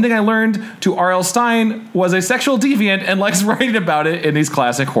 One thing I learned to R.L. Stein was a sexual deviant and likes writing about it in these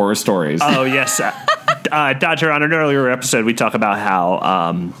classic horror stories. Oh, yes. Dodger, on an earlier episode, we talk about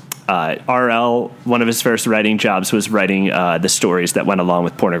how RL, one of his first writing jobs was writing the stories that went along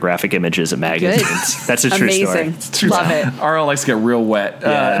with pornographic images and magazines. Good. That's a true Amazing. story. Love it. R.L. likes to get real wet.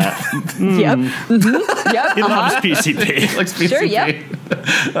 Yep. Mm-hmm. Yep. He loves PCP. Likes PCP. Sure, yep.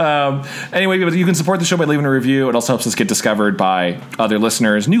 Anyway, you can support the show by leaving a review. It also helps us get discovered by other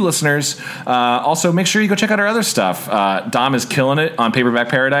listeners, new listeners. Also, make sure you go check out our other stuff. Dom is killing it on Paperback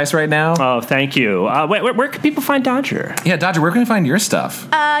Paradise right now. Oh, thank you. Where can people find Dodger? Yeah, Dodger, where can we find your stuff?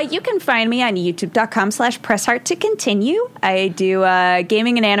 You can find me on youtube.com/pressheart to continue. I do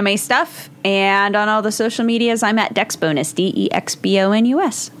gaming and anime stuff. And on all the social medias, I'm at Dexbonus,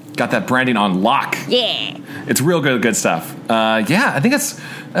 DEXBONUS. Got that branding on lock. Yeah. It's real good stuff. I think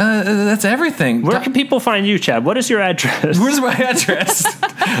that's everything. Where can people find you, Chad? What is your address? Where's my address?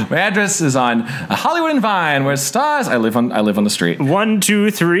 My address is on Hollywood and Vine, where stars. I live on the street.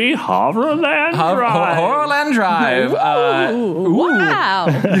 123 Horrorland Drive. Horrorland Drive. Wow.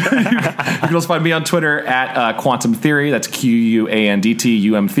 You can also find me on Twitter at Quantum Theory. That's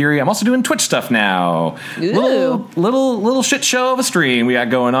QUANDTUM Theory. I'm also doing Twitch stuff now. Ooh. Little shit show of a stream we got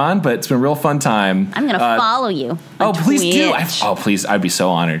going on, but it's been a real fun time. I'm going to follow you. Oh, please do. Twitch. Please. I'd be so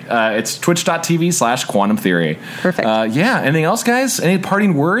honored. It's twitch.tv/Quantum Theory. Perfect. Yeah. Anything else, guys? Any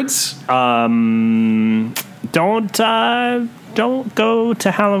parting words? Don't go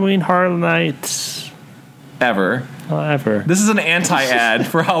to Halloween Horror Nights Ever. ever. This is an anti-ad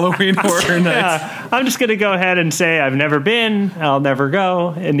for Halloween Horror Nights. Yeah, I'm just gonna go ahead and say I've never been, I'll never go,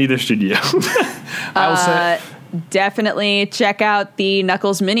 and neither should you. I will say. Definitely check out the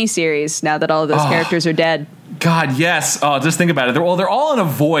Knuckles miniseries now that all of those characters are dead. God, yes. Oh, just think about it. They're all in a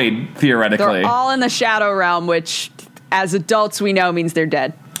void, theoretically. They're all in the Shadow Realm, which, as adults, we know means they're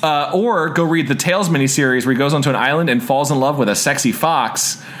dead. Or go read the Tales miniseries where he goes onto an island and falls in love with a sexy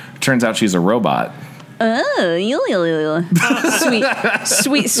fox. Turns out she's a robot. Oh,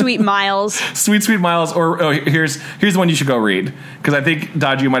 sweet Miles. Sweet Miles. Or here's the one you should go read, because I think,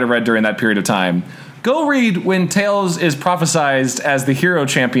 Dodge, you might have read during that period of time. Go read when Tails is prophesized as the hero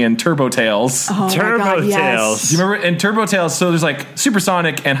champion, Turbo Tails. Oh Turbo my God, yes. Tails. You remember in Turbo Tails? So there's like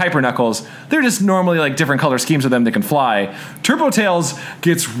Supersonic and Hyper Knuckles. They're just normally like different color schemes of them that can fly. Turbo Tails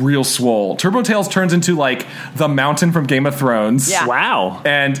gets real swole. Turbo Tails turns into like the mountain from Game of Thrones. Yeah. Wow.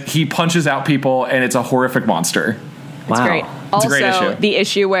 And he punches out people, and it's a horrific monster. It's great. It's Also, a great issue. the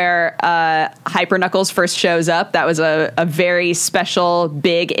issue where Hyper Knuckles first shows up, that was a very special,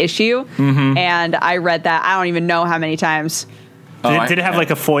 big issue. Mm-hmm. And I read that, I don't even know how many times. Did it have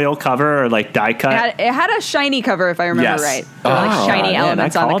like a foil cover or like die cut? It had a shiny cover, if I remember Yes. right. There were like shiny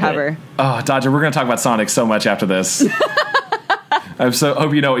elements on the cover. Oh, Dodger, we're going to talk about Sonic so much after this. I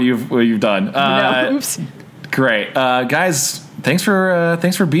hope you know what you've done. No, oops. Great, guys. Thanks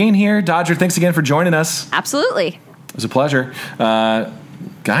for being here, Dodger. Thanks again for joining us. Absolutely. It was a pleasure.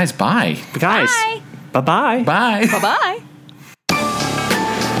 Guys, bye. Guys, Bye. bye-bye. Bye. Bye-bye.